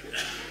 right?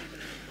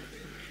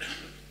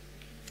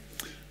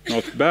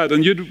 Not bad.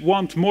 And you'd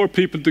want more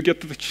people to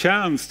get the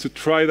chance to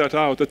try that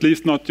out. At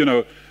least not,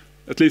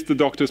 at least the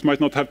doctors might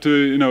not have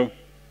to,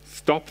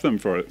 stop them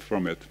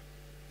from it.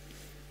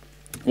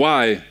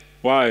 Why?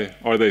 Why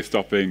are they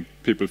stopping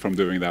people from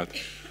doing that?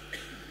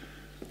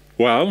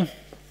 Well,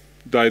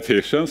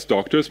 dietitians,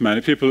 doctors, many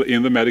people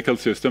in the medical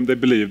system, they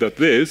believe that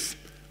this,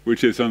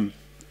 which is an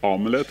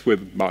omelette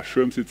with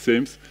mushrooms, it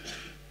seems,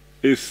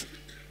 is,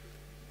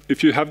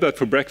 if you have that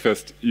for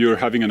breakfast, you're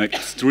having an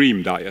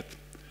extreme diet.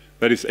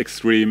 That is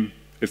extreme,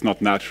 it's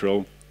not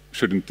natural,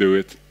 shouldn't do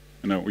it,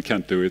 we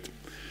can't do it.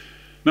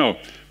 No,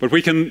 but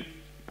we can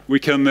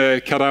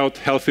cut out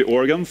healthy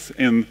organs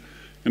in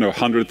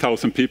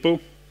 100,000 people.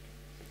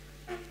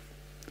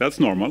 That's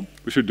normal.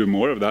 We should do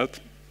more of that,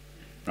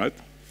 right?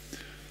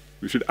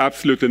 We should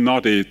absolutely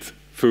not eat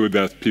food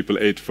that people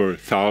ate for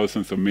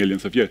thousands or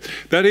millions of years.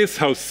 That is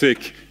how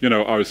sick,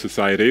 our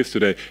society is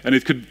today, and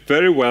it could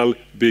very well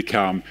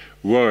become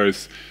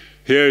worse.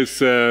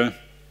 Here's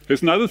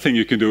another thing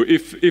you can do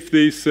if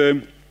these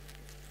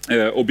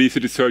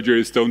obesity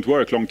surgeries don't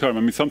work long term.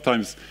 I mean,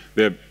 sometimes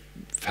they're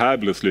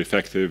fabulously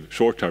effective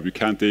short term. You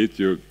can't eat,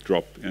 you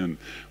drop in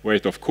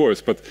weight, of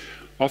course, but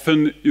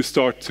often you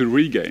start to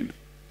regain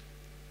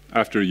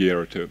after a year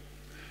or two.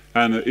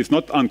 And it's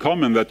not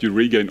uncommon that you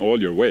regain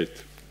all your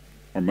weight,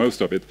 or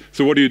most of it.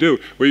 So what do?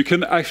 Well, you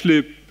can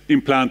actually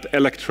implant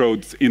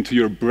electrodes into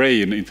your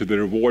brain, into the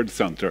reward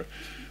center.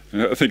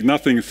 I think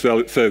nothing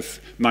says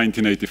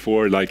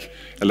 1984 like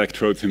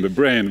electrodes in the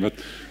brain, but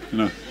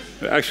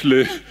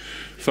actually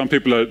some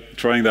people are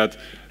trying that.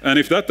 And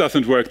if that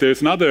doesn't work,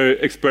 there's another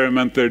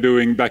experiment they're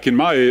doing back in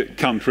my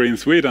country, in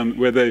Sweden,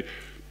 where they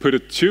put a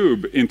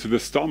tube into the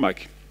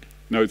stomach.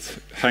 It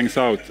hangs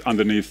out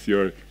underneath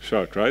your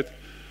shirt, right?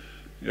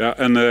 Yeah,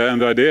 and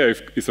the idea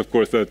is, of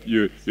course, that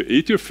you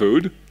eat your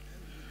food,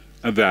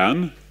 and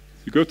then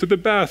you go to the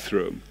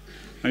bathroom,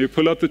 and you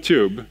pull out the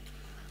tube,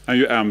 and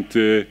you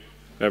empty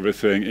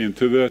everything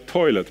into the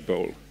toilet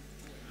bowl,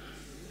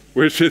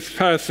 which is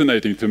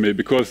fascinating to me,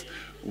 because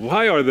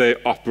why are they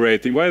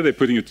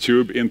putting a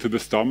tube into the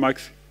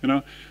stomachs?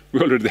 We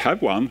already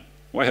have one.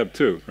 Why have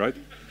two, right?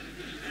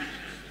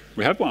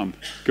 We have one.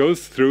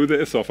 Goes through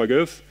the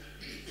esophagus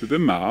to the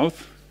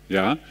mouth,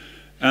 yeah.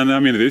 And I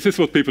mean, this is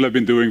what people have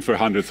been doing for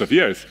hundreds of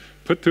years.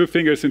 Put 2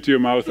 fingers into your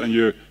mouth and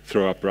you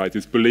throw up, right?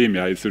 It's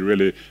bulimia. It's a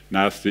really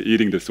nasty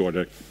eating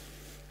disorder.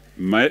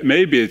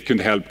 Maybe it can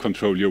help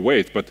control your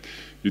weight, but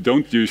you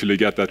don't usually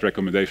get that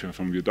recommendation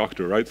from your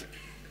doctor, right?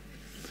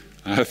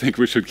 I think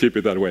we should keep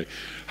it that way.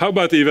 How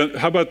about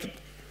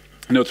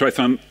try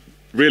some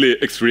really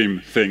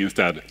extreme thing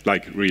instead,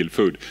 like real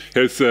food?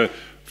 Here's a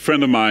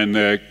friend of mine,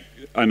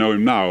 I know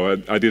him now.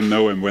 I didn't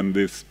know him when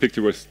this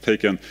picture was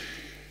taken.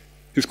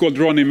 He's called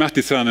Ronny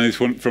Mattison, and he's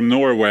from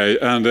Norway.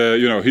 And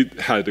he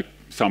had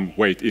some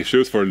weight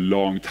issues for a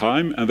long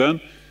time, and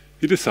then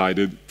he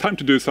decided, time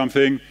to do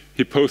something.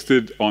 He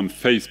posted on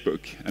Facebook,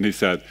 and he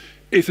said,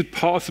 "Is it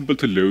possible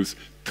to lose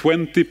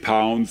 20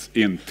 pounds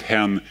in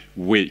 10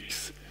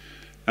 weeks?"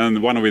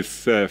 And one of his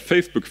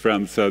Facebook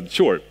friends said,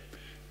 "Sure,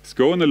 let's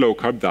go on a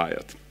low-carb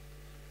diet.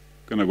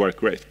 Gonna work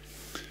great."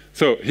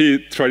 So he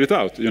tried it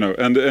out,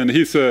 and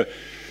he's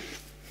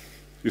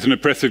an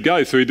impressive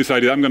guy, so he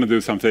decided, I'm going to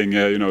do something,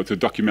 to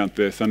document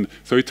this. And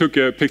so he took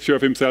a picture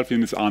of himself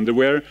in his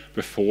underwear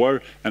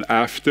before and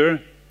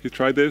after he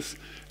tried this,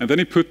 and then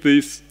he put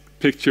these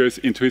pictures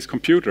into his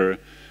computer,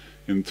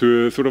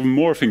 into a sort of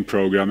morphing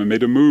program, and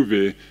made a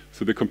movie.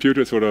 So the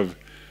computer sort of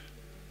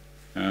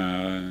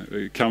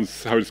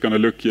counts how it's going to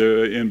look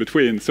in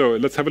between. So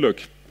let's have a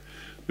look.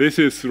 This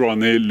is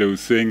Ronny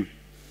losing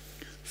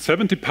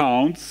 70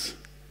 pounds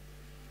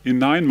in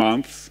 9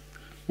 months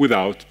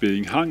without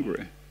being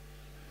hungry,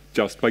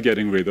 just by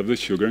getting rid of the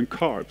sugar and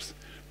carbs.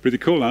 Pretty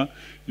cool, huh?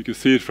 You can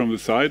see it from the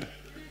side,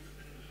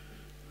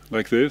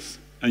 like this.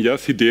 And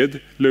yes, he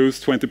did lose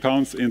 20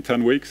 pounds in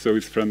 10 weeks, so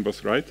his friend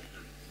was right.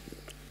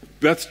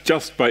 That's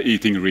just by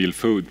eating real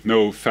food,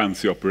 no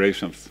fancy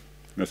operations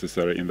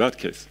necessary in that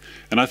case.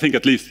 And I think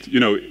at least,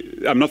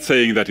 I'm not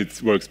saying that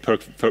it works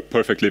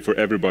perfectly for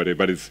everybody,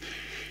 but it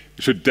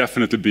should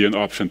definitely be an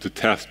option to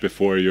test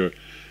before you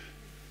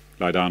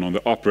lie down on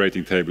the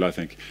operating table, I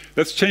think.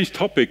 Let's change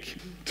topic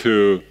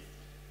to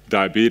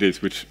diabetes,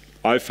 which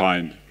I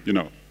find,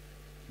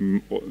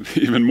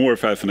 even more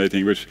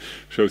fascinating, which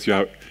shows you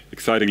how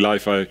exciting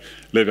life I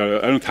live.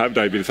 I don't have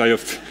diabetes. I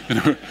just,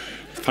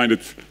 find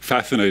it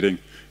fascinating.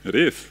 It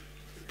is,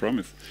 I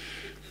promise.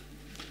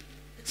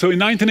 So in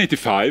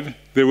 1985,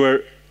 there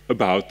were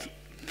about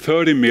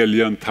 30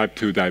 million type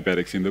 2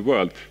 diabetics in the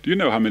world. Do you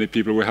know how many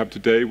people we have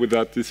today with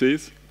that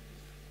disease?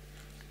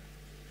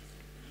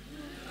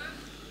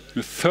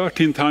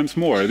 13 times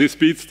more. This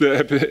beats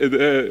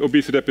the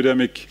obesity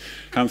epidemic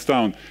hands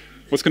down.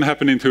 What's going to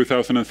happen in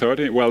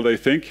 2030? Well, they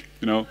think,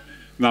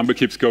 number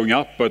keeps going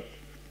up, but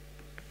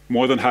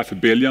more than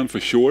 500 million for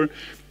sure.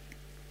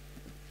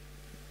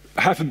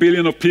 500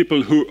 million of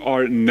people who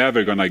are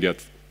never going to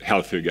get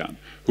healthy again,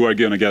 who are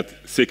going to get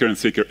sicker and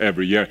sicker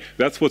every year.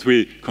 That's what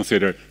we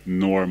consider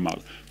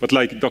normal. But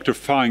like Dr.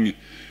 Fang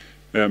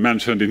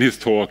mentioned in his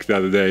talk the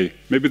other day,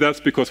 maybe that's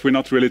because we're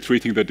not really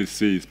treating the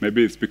disease.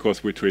 Maybe it's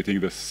because we're treating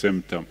the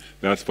symptom.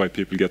 That's why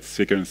people get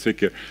sicker and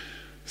sicker.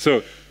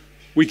 So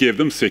we give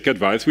them sick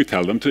advice. We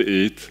tell them to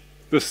eat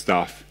the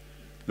stuff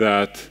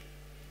that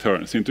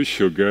turns into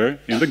sugar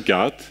in the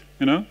gut,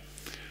 you know.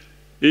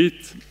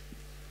 Eat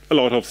a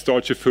lot of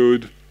starchy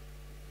food,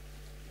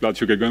 blood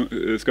sugar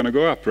is going to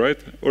go up, right?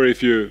 Or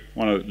if you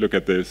want to look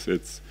at this,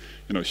 it's,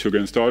 you know, sugar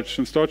and starch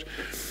and starch.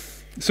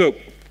 So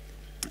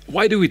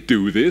why do we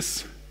do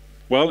this?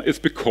 Well, it's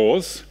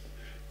because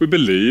we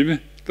believe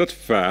that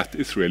fat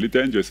is really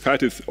dangerous.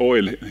 Fat is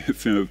oil.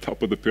 It's in the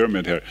top of the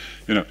pyramid here.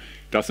 You know,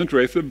 it doesn't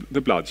raise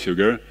the blood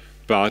sugar,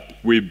 but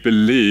we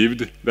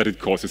believed that it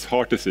causes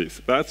heart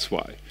disease. That's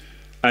why.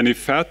 And if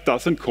fat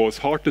doesn't cause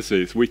heart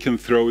disease, we can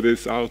throw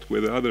this out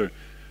with other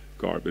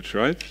garbage,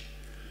 right?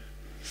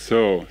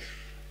 So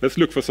let's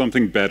look for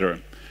something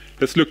better.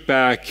 Let's look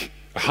back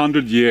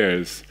 100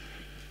 years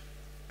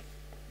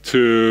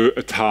to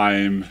a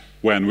time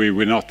when we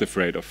were not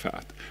afraid of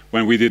fat,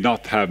 when we did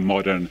not have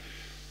modern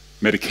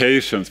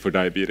medications for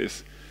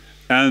diabetes.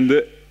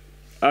 And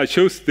I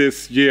chose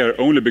this year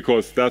only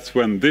because that's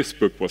when this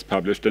book was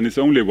published, and it's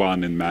only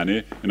one in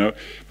many, you know.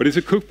 But it's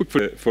a cookbook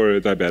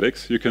for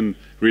diabetics. You can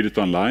read it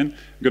online.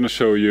 I'm going to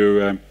show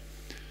you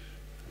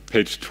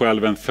page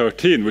 12 and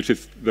 13, which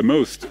is the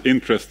most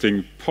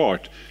interesting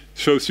part.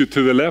 Shows you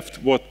to the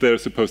left what they're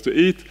supposed to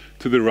eat,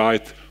 to the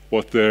right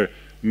what they're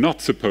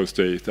not supposed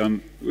to eat.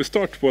 And we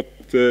start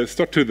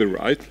to the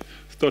right.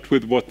 Start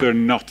with what they're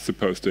not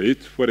supposed to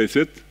eat. What is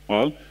it?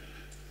 Well,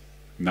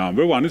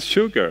 number one is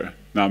sugar.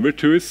 Number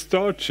two is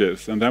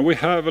starches. And then we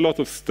have a lot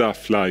of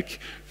stuff like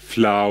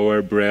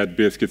flour, bread,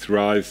 biscuits,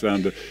 rice,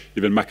 and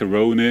even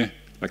macaroni,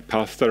 like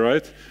pasta,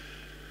 right?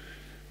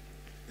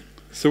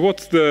 So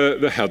what's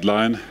the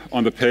headline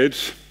on the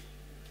page?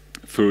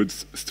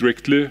 Foods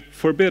strictly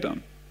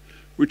forbidden,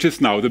 which is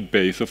now the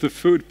base of the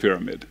food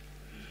pyramid.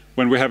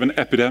 When we have an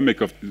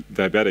epidemic of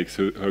diabetics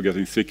who are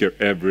getting sicker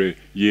every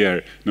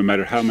year, no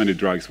matter how many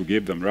drugs we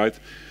give them, right?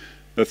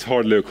 That's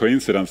hardly a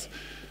coincidence.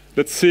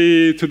 Let's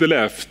see to the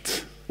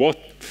left. What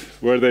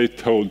were they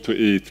told to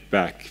eat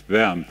back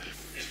then?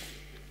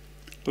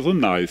 Also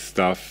nice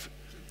stuff,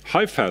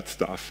 high-fat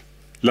stuff,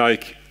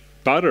 like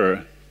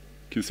butter,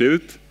 can you see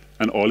it?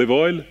 And olive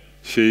oil,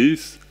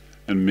 cheese,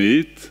 and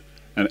meat,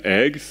 and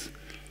eggs.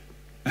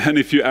 And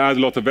if you add a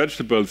lot of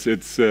vegetables,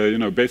 it's you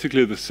know,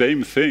 basically the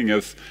same thing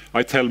as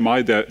I tell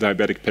my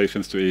diabetic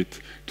patients to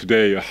eat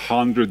today,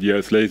 100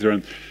 years later.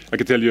 And I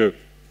can tell you,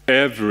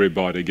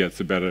 everybody gets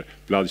a better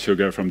blood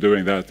sugar from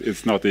doing that.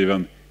 It's not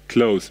even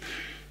close.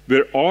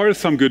 There are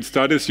some good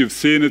studies. You've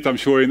seen it, I'm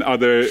sure, in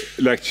other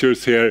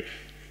lectures here.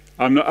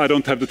 I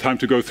don't have the time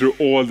to go through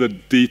all the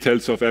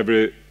details of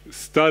every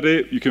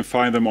study. You can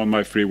find them on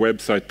my free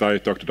website,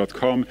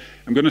 dietdoctor.com.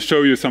 I'm going to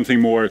show you something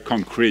more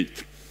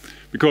concrete.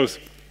 Because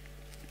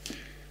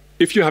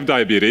if you have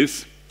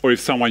diabetes, or if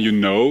someone you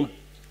know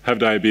have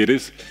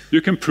diabetes,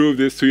 you can prove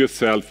this to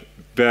yourself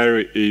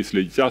very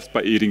easily just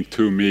by eating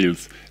 2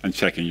 meals and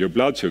checking your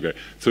blood sugar.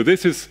 So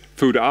this is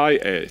food I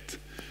ate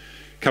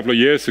a couple of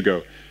years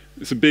ago.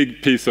 It's a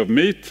big piece of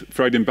meat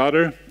fried in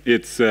butter.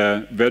 It's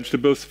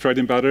vegetables fried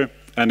in butter,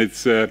 and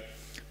it's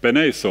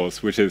béarnaise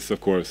sauce, which is,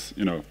 of course,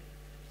 you know,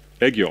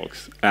 egg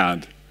yolks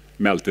and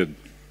melted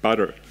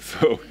butter.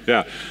 So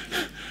yeah,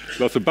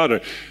 lots of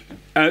butter.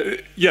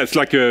 Yeah, it's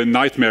like a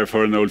nightmare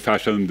for an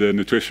old-fashioned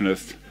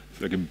nutritionist.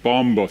 It's like a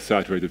bomb of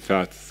saturated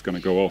fat. It's going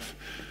to go off,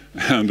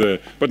 and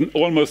but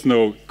almost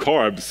no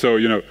carbs. So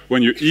you know,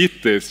 when you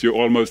eat this, you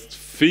almost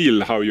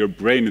feel how your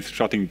brain is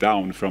shutting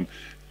down from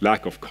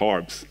lack of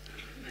carbs.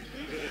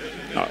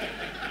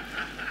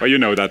 Well, you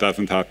know that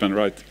doesn't happen,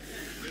 right?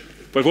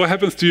 But what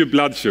happens to your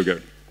blood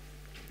sugar?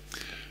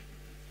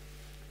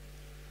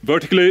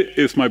 Vertically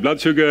is my blood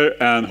sugar,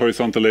 and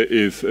horizontally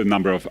is a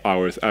number of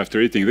hours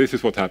after eating. This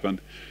is what happened.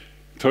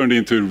 Turned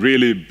into a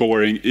really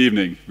boring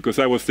evening, because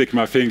I was sticking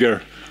my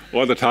finger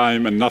all the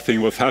time and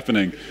nothing was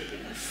happening.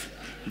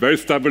 Very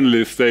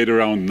stubbornly stayed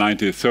around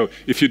 90. So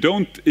if you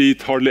don't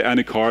eat hardly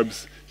any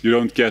carbs, you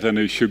don't get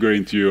any sugar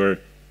into your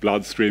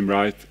bloodstream,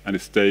 right? And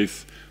it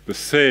stays the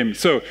same.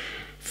 So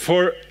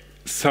for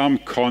some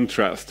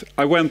contrast,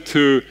 I went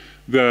to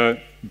the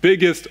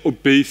biggest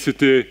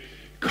obesity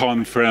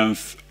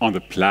conference on the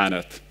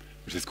planet,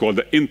 which is called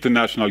the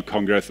International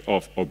Congress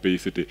of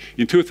Obesity.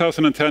 In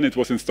 2010, it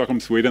was in Stockholm,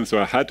 Sweden,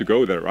 so I had to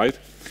go there, right?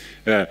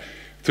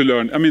 To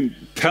learn, I mean,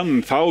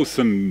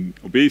 10,000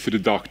 obesity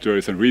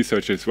doctors and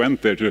researchers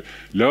went there to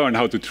learn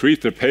how to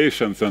treat their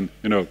patients and,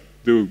 you know,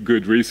 do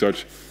good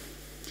research.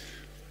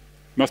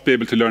 Must be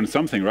able to learn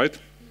something, right?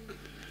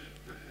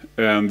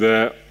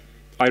 And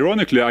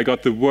ironically, I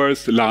got the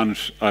worst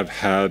lunch I've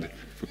had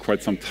for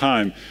quite some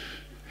time.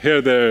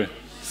 Here they're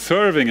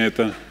serving it.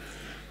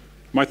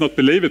 Might not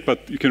believe it,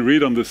 but you can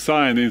read on the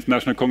sign, the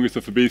International Congress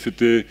of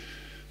Obesity,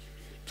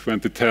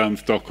 2010,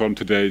 Stockholm,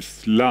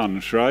 today's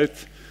lunch,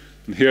 right?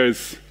 And here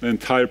is the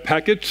entire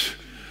package.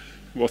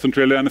 Wasn't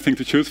really anything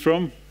to choose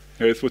from.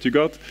 Here's what you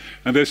got.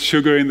 And there's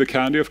sugar in the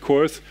candy, of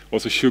course.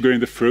 Also sugar in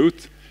the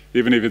fruit,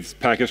 even if it's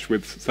packaged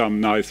with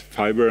some nice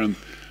fiber and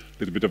a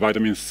little bit of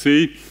vitamin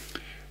C.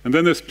 And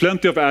then there's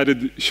plenty of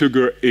added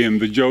sugar in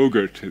the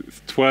yogurt.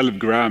 It's 12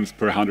 grams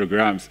per 100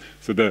 grams.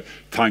 So the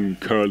tongue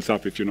curls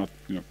up if you're not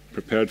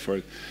prepared for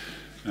it.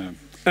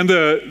 And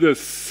the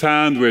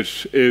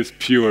sandwich is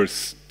pure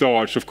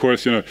starch. Of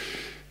course,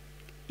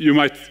 you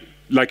might,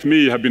 like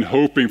me, have been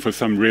hoping for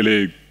some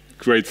really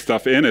great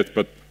stuff in it,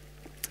 but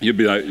you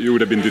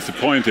would have been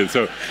disappointed.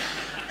 So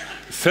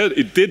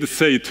it did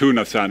say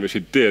tuna sandwich,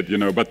 it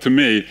did, but to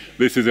me,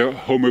 this is a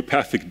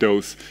homeopathic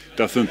dose,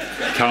 doesn't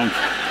count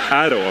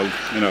at all.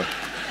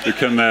 You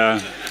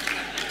can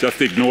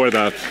just ignore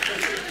that.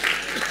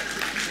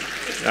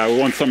 We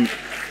want some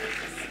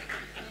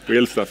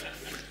real stuff.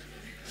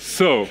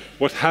 So,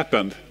 what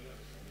happened?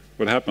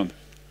 What happened?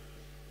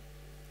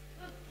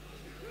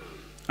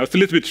 I was a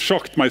little bit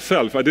shocked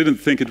myself. I didn't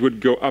think it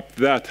would go up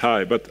that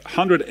high, but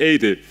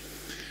 180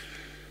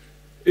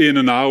 in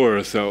an hour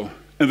or so.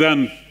 And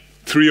then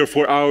 3 or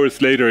 4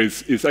 hours later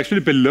is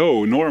actually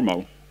below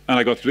normal. And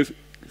I got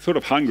sort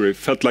of hungry,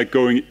 felt like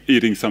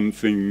eating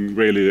something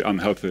really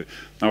unhealthy.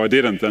 Now I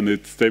didn't, and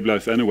it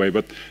stabilized anyway.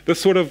 But this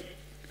sort of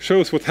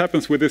shows what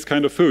happens with this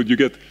kind of food. You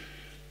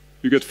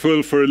get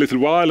full for a little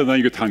while, and then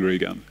you get hungry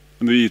again.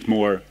 And you eat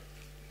more,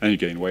 and you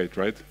gain weight,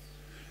 right?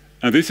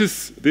 And this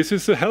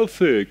is a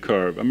healthy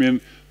curve. I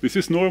mean, this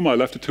is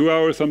normal. After 2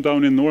 hours, I'm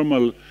down in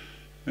normal.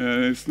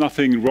 There's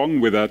nothing wrong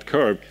with that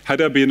curve.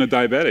 Had I been a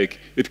diabetic,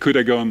 it could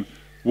have gone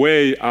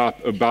way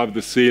up above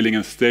the ceiling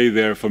and stay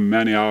there for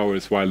many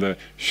hours while the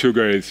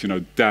sugar is,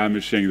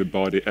 damaging the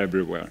body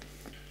everywhere.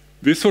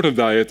 This sort of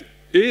diet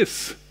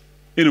is,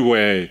 in a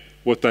way,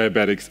 what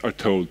diabetics are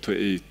told to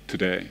eat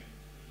today.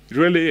 It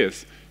really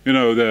is.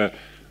 The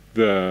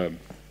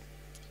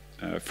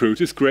fruit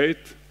is great.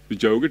 The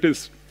yogurt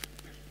is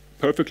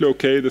perfectly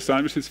okay. The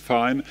sandwich is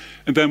fine.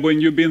 And then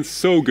when you've been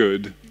so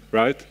good,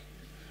 right,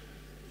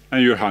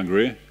 and you're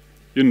hungry,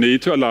 you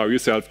need to allow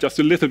yourself just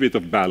a little bit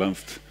of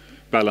balance,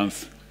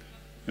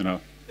 a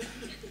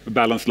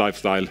balanced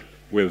lifestyle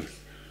with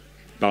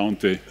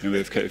bounty in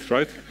this case,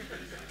 right?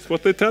 That's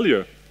what they tell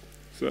you.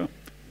 So,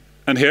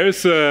 and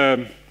here's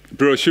a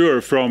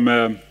brochure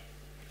from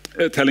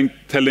telling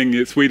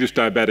Swedish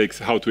diabetics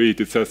how to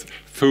eat. It says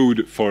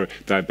food for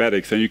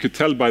diabetics, and you could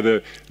tell by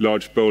the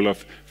large bowl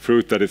of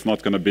fruit that it's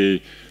not going to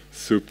be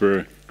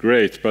super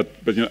great. But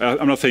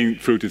I'm not saying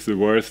fruit is the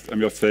worst. I'm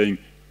just saying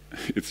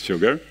it's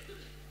sugar,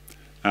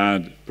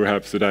 and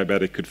perhaps the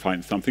diabetic could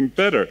find something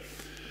better.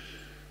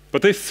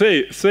 But they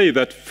say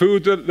that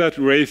food that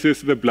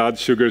raises the blood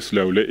sugar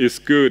slowly is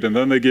good, and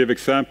then they give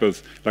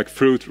examples like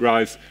fruit,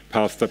 rice,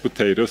 pasta,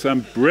 potatoes,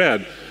 and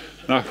bread.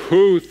 Now,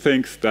 who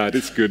thinks that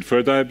is good for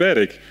a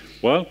diabetic?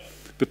 Well,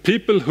 the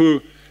people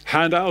who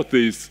hand out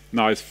these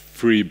nice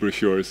free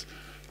brochures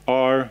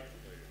are,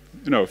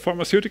 a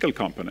pharmaceutical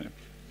company.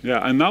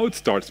 Yeah, and now it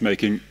starts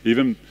making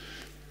even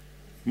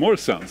more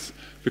sense,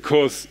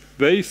 because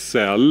they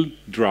sell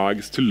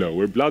drugs to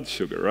lower blood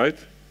sugar, right?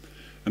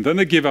 And then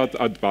they give out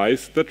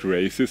advice that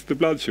raises the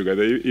blood sugar.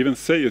 They even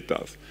say it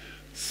does.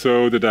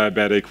 So the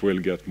diabetic will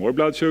get more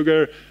blood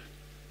sugar,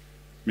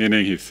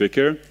 meaning he's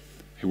sicker,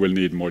 he will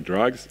need more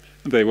drugs,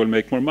 and they will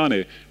make more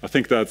money. I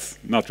think that's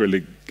not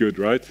really good,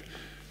 right?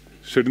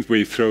 Shouldn't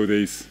we throw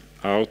these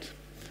out,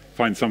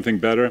 find something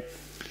better?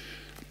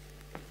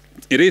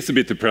 It is a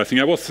bit depressing.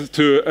 I was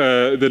to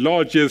the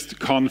largest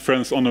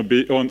conference on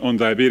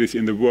diabetes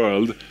in the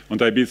world, on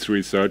diabetes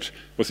research,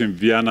 was in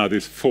Vienna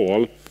this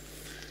fall.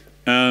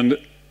 And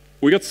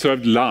we got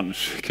served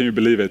lunch. Can you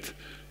believe it?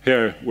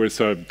 Here we're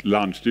served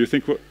lunch. Do you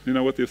think what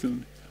is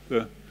in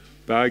the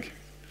bag?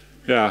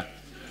 Yeah,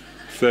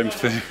 same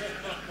thing,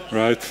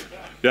 right?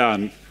 Yeah,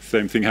 and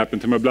same thing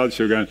happened to my blood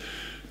sugar. And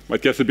I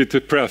get a bit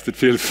depressed. It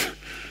feels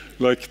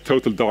like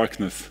total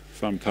darkness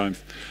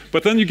sometimes.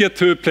 But then you get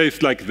to a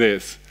place like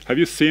this. Have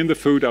you seen the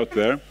food out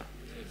there?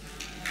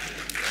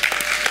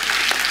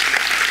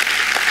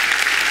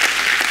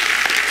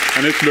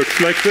 And it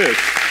looks like this.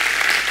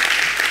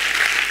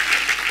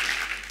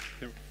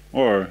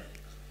 Or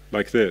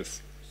like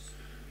this.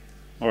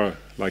 Or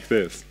like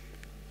this.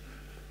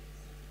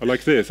 Or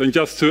like this. And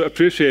just to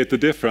appreciate the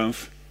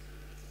difference,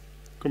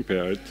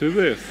 compare it to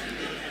this.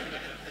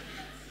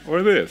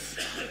 Or this.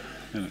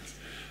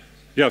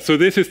 Yeah, so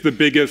this is the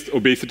biggest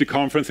obesity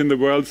conference in the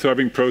world,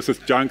 serving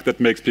processed junk that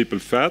makes people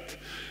fat.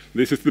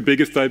 This is the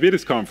biggest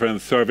diabetes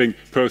conference, serving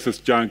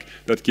processed junk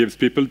that gives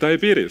people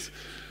diabetes.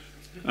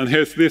 And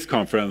here's this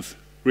conference,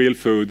 real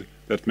food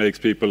that makes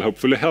people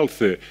hopefully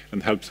healthy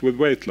and helps with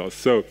weight loss.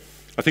 So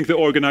I think the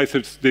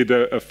organizers did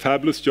a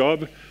fabulous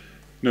job.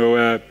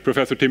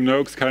 Professor Tim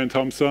Noakes, Karen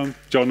Thompson,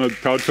 John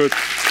Proudfoot.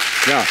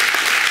 Yeah.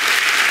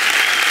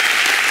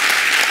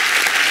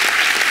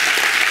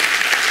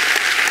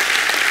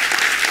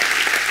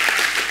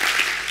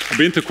 I've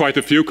been to quite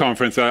a few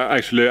conferences,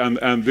 actually,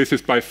 and this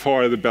is by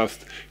far the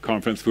best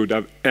conference food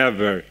I've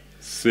ever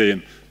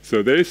seen.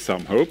 So there is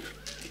some hope.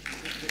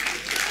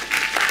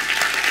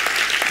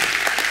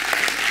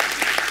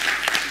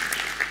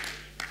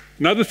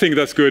 Another thing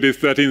that's good is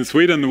that in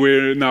Sweden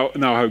we now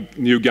have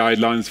new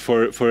guidelines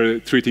for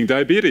treating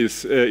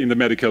diabetes in the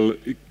medical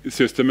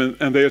system,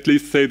 and they at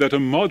least say that a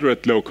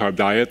moderate low-carb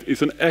diet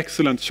is an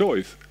excellent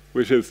choice,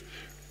 which is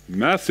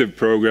massive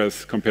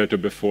progress compared to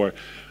before.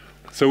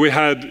 So we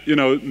had,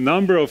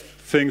 number of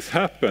things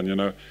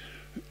happen.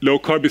 Low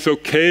carb is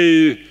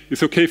okay.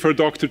 It's okay for a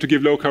doctor to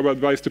give low carb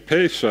advice to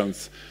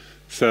patients,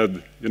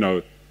 said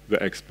the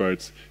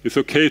experts. It's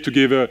okay to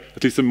give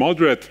at least a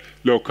moderate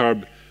low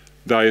carb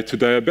diet to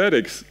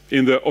diabetics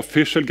in the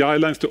official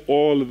guidelines to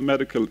all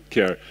medical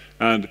care.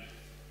 And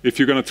if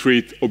you're going to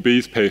treat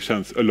obese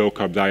patients, a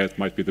low-carb diet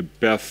might be the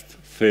best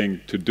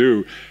thing to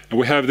do. And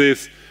we have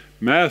this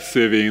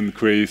massive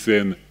increase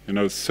in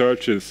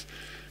searches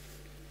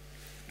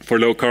for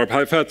low-carb,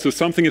 high-fat. So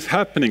something is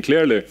happening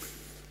clearly.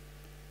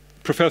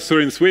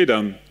 Professor in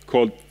Sweden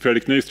called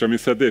Fredrik Nyström, he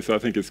said this, I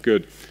think it's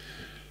good.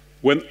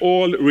 When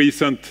all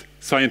recent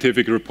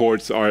scientific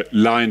reports are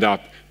lined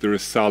up, the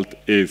result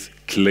is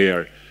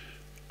clear.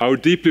 Our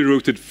deeply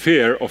rooted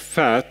fear of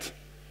fat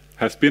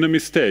has been a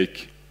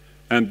mistake,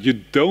 and you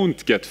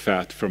don't get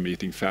fat from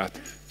eating fat,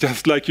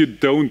 just like you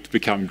don't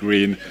become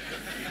green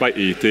by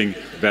eating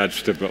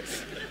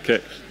vegetables. Okay,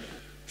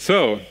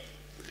 so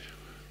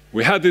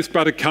we had this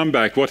brother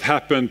comeback. What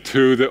happened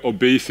to the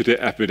obesity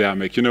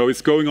epidemic?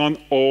 It's going on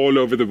all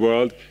over the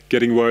world,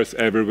 getting worse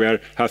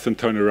everywhere, hasn't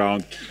turned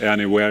around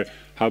anywhere.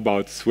 How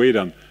about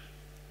Sweden?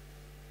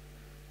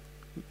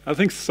 I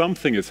think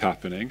something is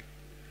happening.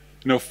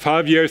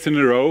 5 years in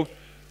a row,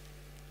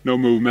 no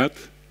movement.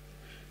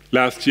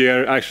 Last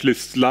year, actually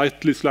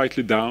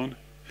slightly down.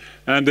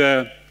 And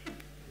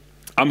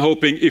I'm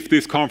hoping if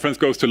this conference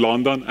goes to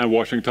London and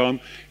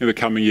Washington in the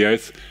coming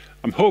years,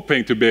 I'm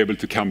hoping to be able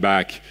to come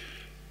back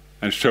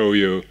and show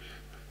you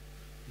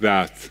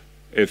that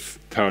it's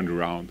turned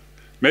around.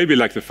 Maybe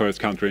like the first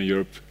country in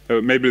Europe,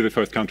 maybe the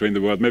first country in the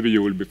world, maybe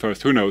you will be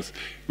first, who knows.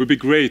 It would be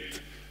great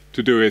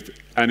to do it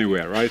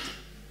anywhere, right?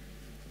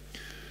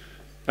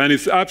 And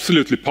it's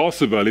absolutely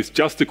possible. It's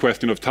just a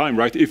question of time,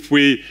 right? If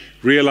we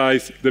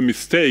realize the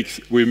mistakes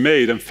we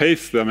made and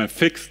face them and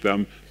fix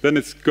them, then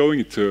it's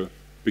going to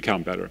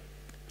become better.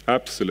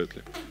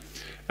 Absolutely.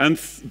 And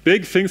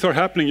big things are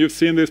happening. You've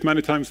seen this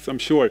many times, I'm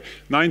sure.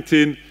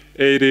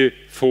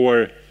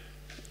 1984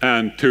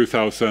 and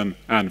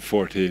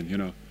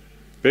 2014,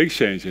 big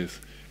changes.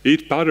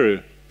 Eat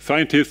butter.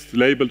 Scientists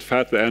labeled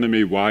fat the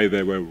enemy. Why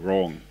they were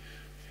wrong.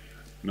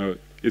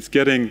 It's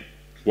getting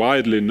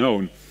widely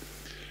known.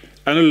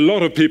 And a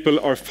lot of people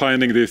are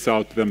finding this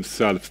out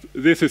themselves.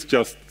 This is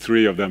just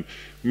 3 of them.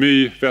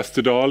 My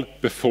Westerdahl,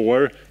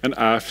 before and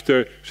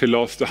after, she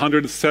lost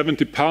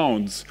 170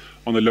 pounds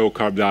on a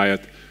low-carb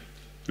diet,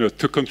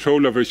 took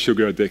control of her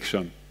sugar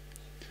addiction.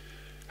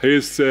 Here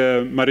is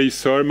Marie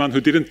Sörman, who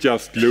didn't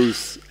just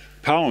lose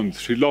pounds,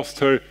 she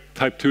lost her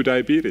type 2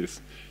 diabetes.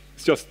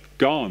 It's just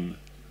gone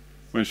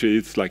when she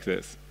eats like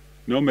this.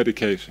 No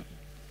medication.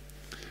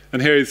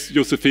 And here is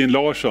Josefin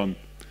Larsson,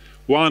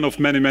 one of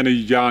many, many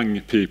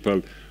young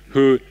people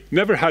who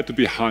never had to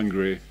be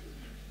hungry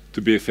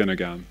to be thin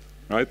again,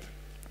 right?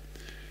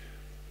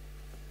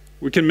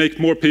 We can make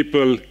more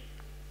people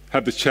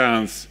have the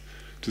chance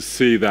to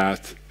see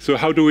that. So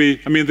how do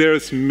we,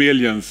 there's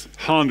millions,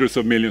 hundreds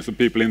of millions of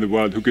people in the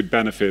world who could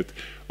benefit.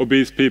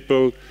 Obese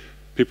people,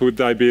 people with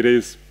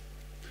diabetes.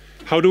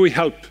 How do we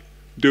help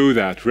do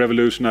that,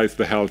 revolutionize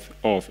the health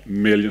of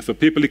millions of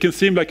people? It can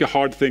seem like a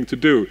hard thing to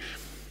do,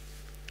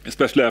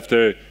 especially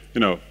after,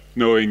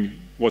 knowing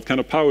what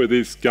kind of power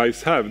these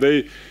guys have.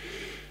 The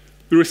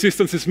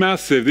resistance is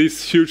massive.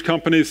 These huge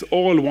companies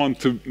all want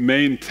to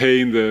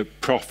maintain the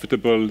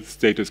profitable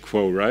status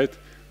quo, right?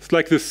 It's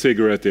like the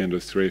cigarette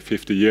industry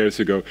 50 years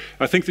ago.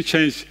 I think the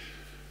change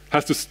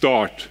has to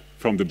start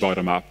from the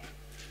bottom up.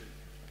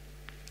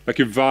 Like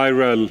a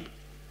viral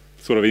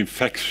sort of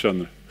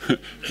infection,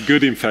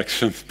 good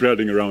infection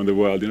spreading around the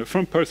world,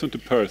 from person to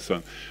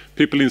person,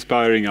 people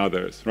inspiring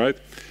others, right?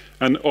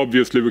 And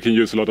obviously we can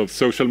use a lot of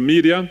social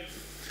media,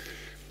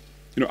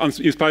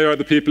 inspire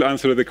other people,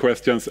 answer the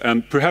questions,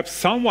 and perhaps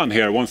someone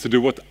here wants to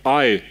do what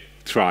I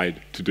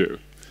tried to do.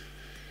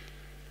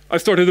 I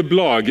started a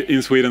blog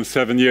in Sweden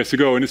 7 years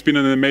ago, and it's been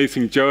an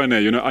amazing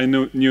journey. I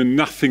knew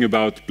nothing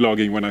about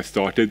blogging when I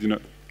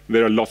started.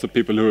 There are lots of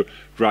people who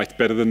write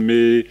better than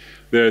me.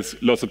 There's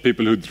lots of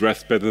people who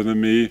dress better than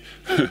me,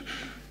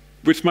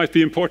 which might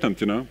be important,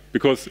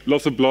 because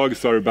lots of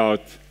blogs are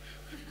about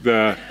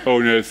the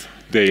owner's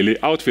daily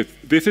outfit.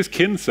 This is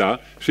Kinsa.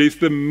 She's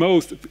the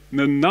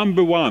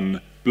number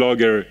 1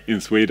 blogger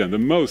in Sweden, the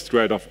most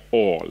read of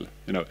all.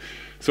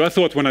 So I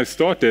thought when I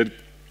started,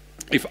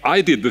 if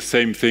I did the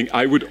same thing,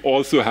 I would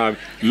also have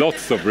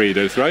lots of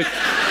readers, right?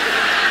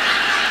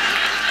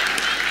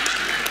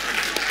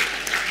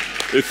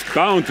 It's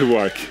bound to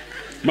work,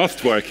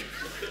 must work.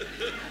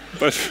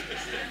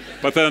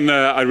 But then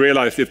I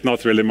realized it's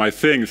not really my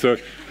thing, so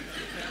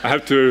I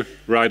have to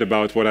write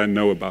about what I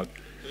know about,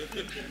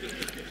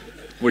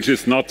 which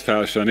is not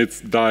fashion. It's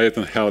diet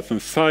and health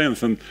and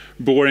science and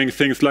boring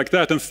things like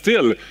that. And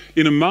still,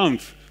 in a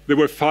month, there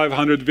were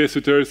 500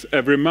 visitors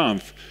every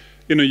month.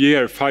 in a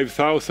year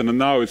 5,000, and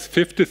now it's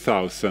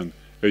 50,000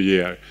 a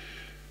year.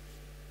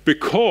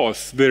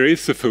 Because there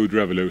is a food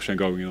revolution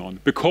going on,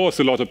 because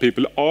a lot of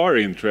people are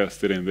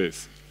interested in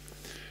this.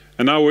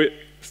 And now we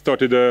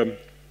started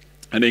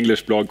an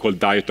English blog called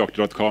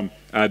dietdoctor.com.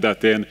 Add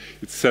that in,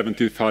 it's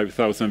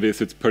 75,000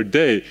 visits per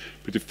day,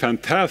 pretty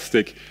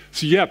fantastic.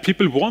 So yeah,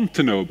 people want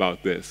to know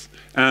about this,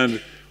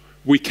 and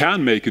we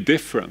can make a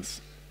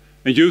difference.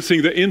 And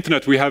using the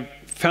internet, we have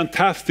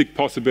fantastic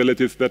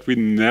possibilities that we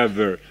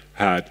never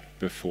had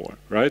before,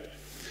 right?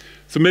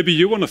 So maybe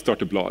you want to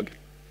start a blog.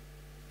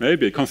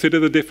 Maybe. Consider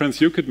the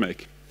difference you could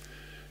make.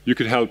 You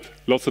could help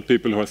lots of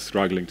people who are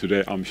struggling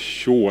today, I'm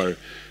sure.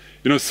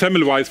 You know,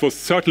 Semmelweis was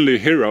certainly a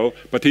hero,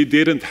 but he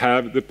didn't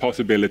have the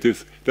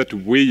possibilities that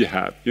we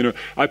have. You know,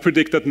 I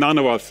predict that none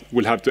of us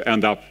will have to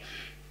end up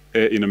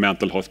in a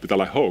mental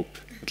hospital, I hope,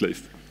 at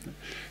least.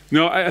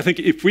 No, I think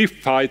if we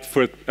fight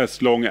for it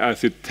as long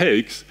as it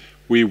takes,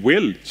 we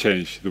will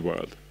change the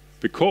world.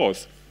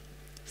 Because,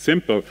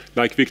 simple,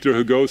 like Victor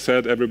Hugo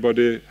said,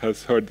 everybody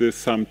has heard this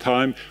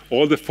sometime,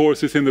 all the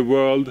forces in the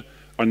world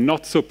are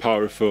not so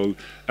powerful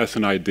as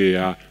an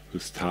idea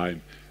whose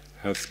time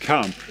has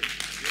come.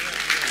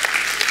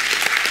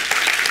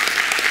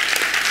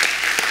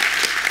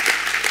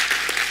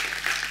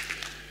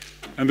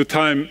 And the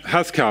time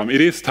has come.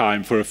 It is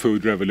time for a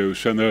food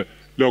revolution, a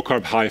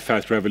low-carb,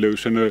 high-fat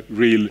revolution, a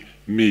real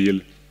meal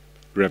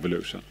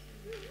revolution.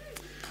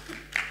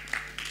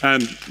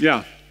 And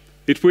yeah,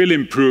 it will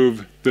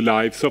improve the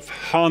lives of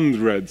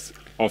hundreds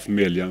of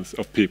millions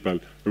of people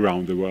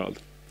around the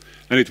world.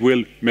 And it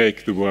will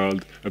make the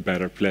world a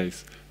better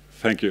place.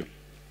 Thank you.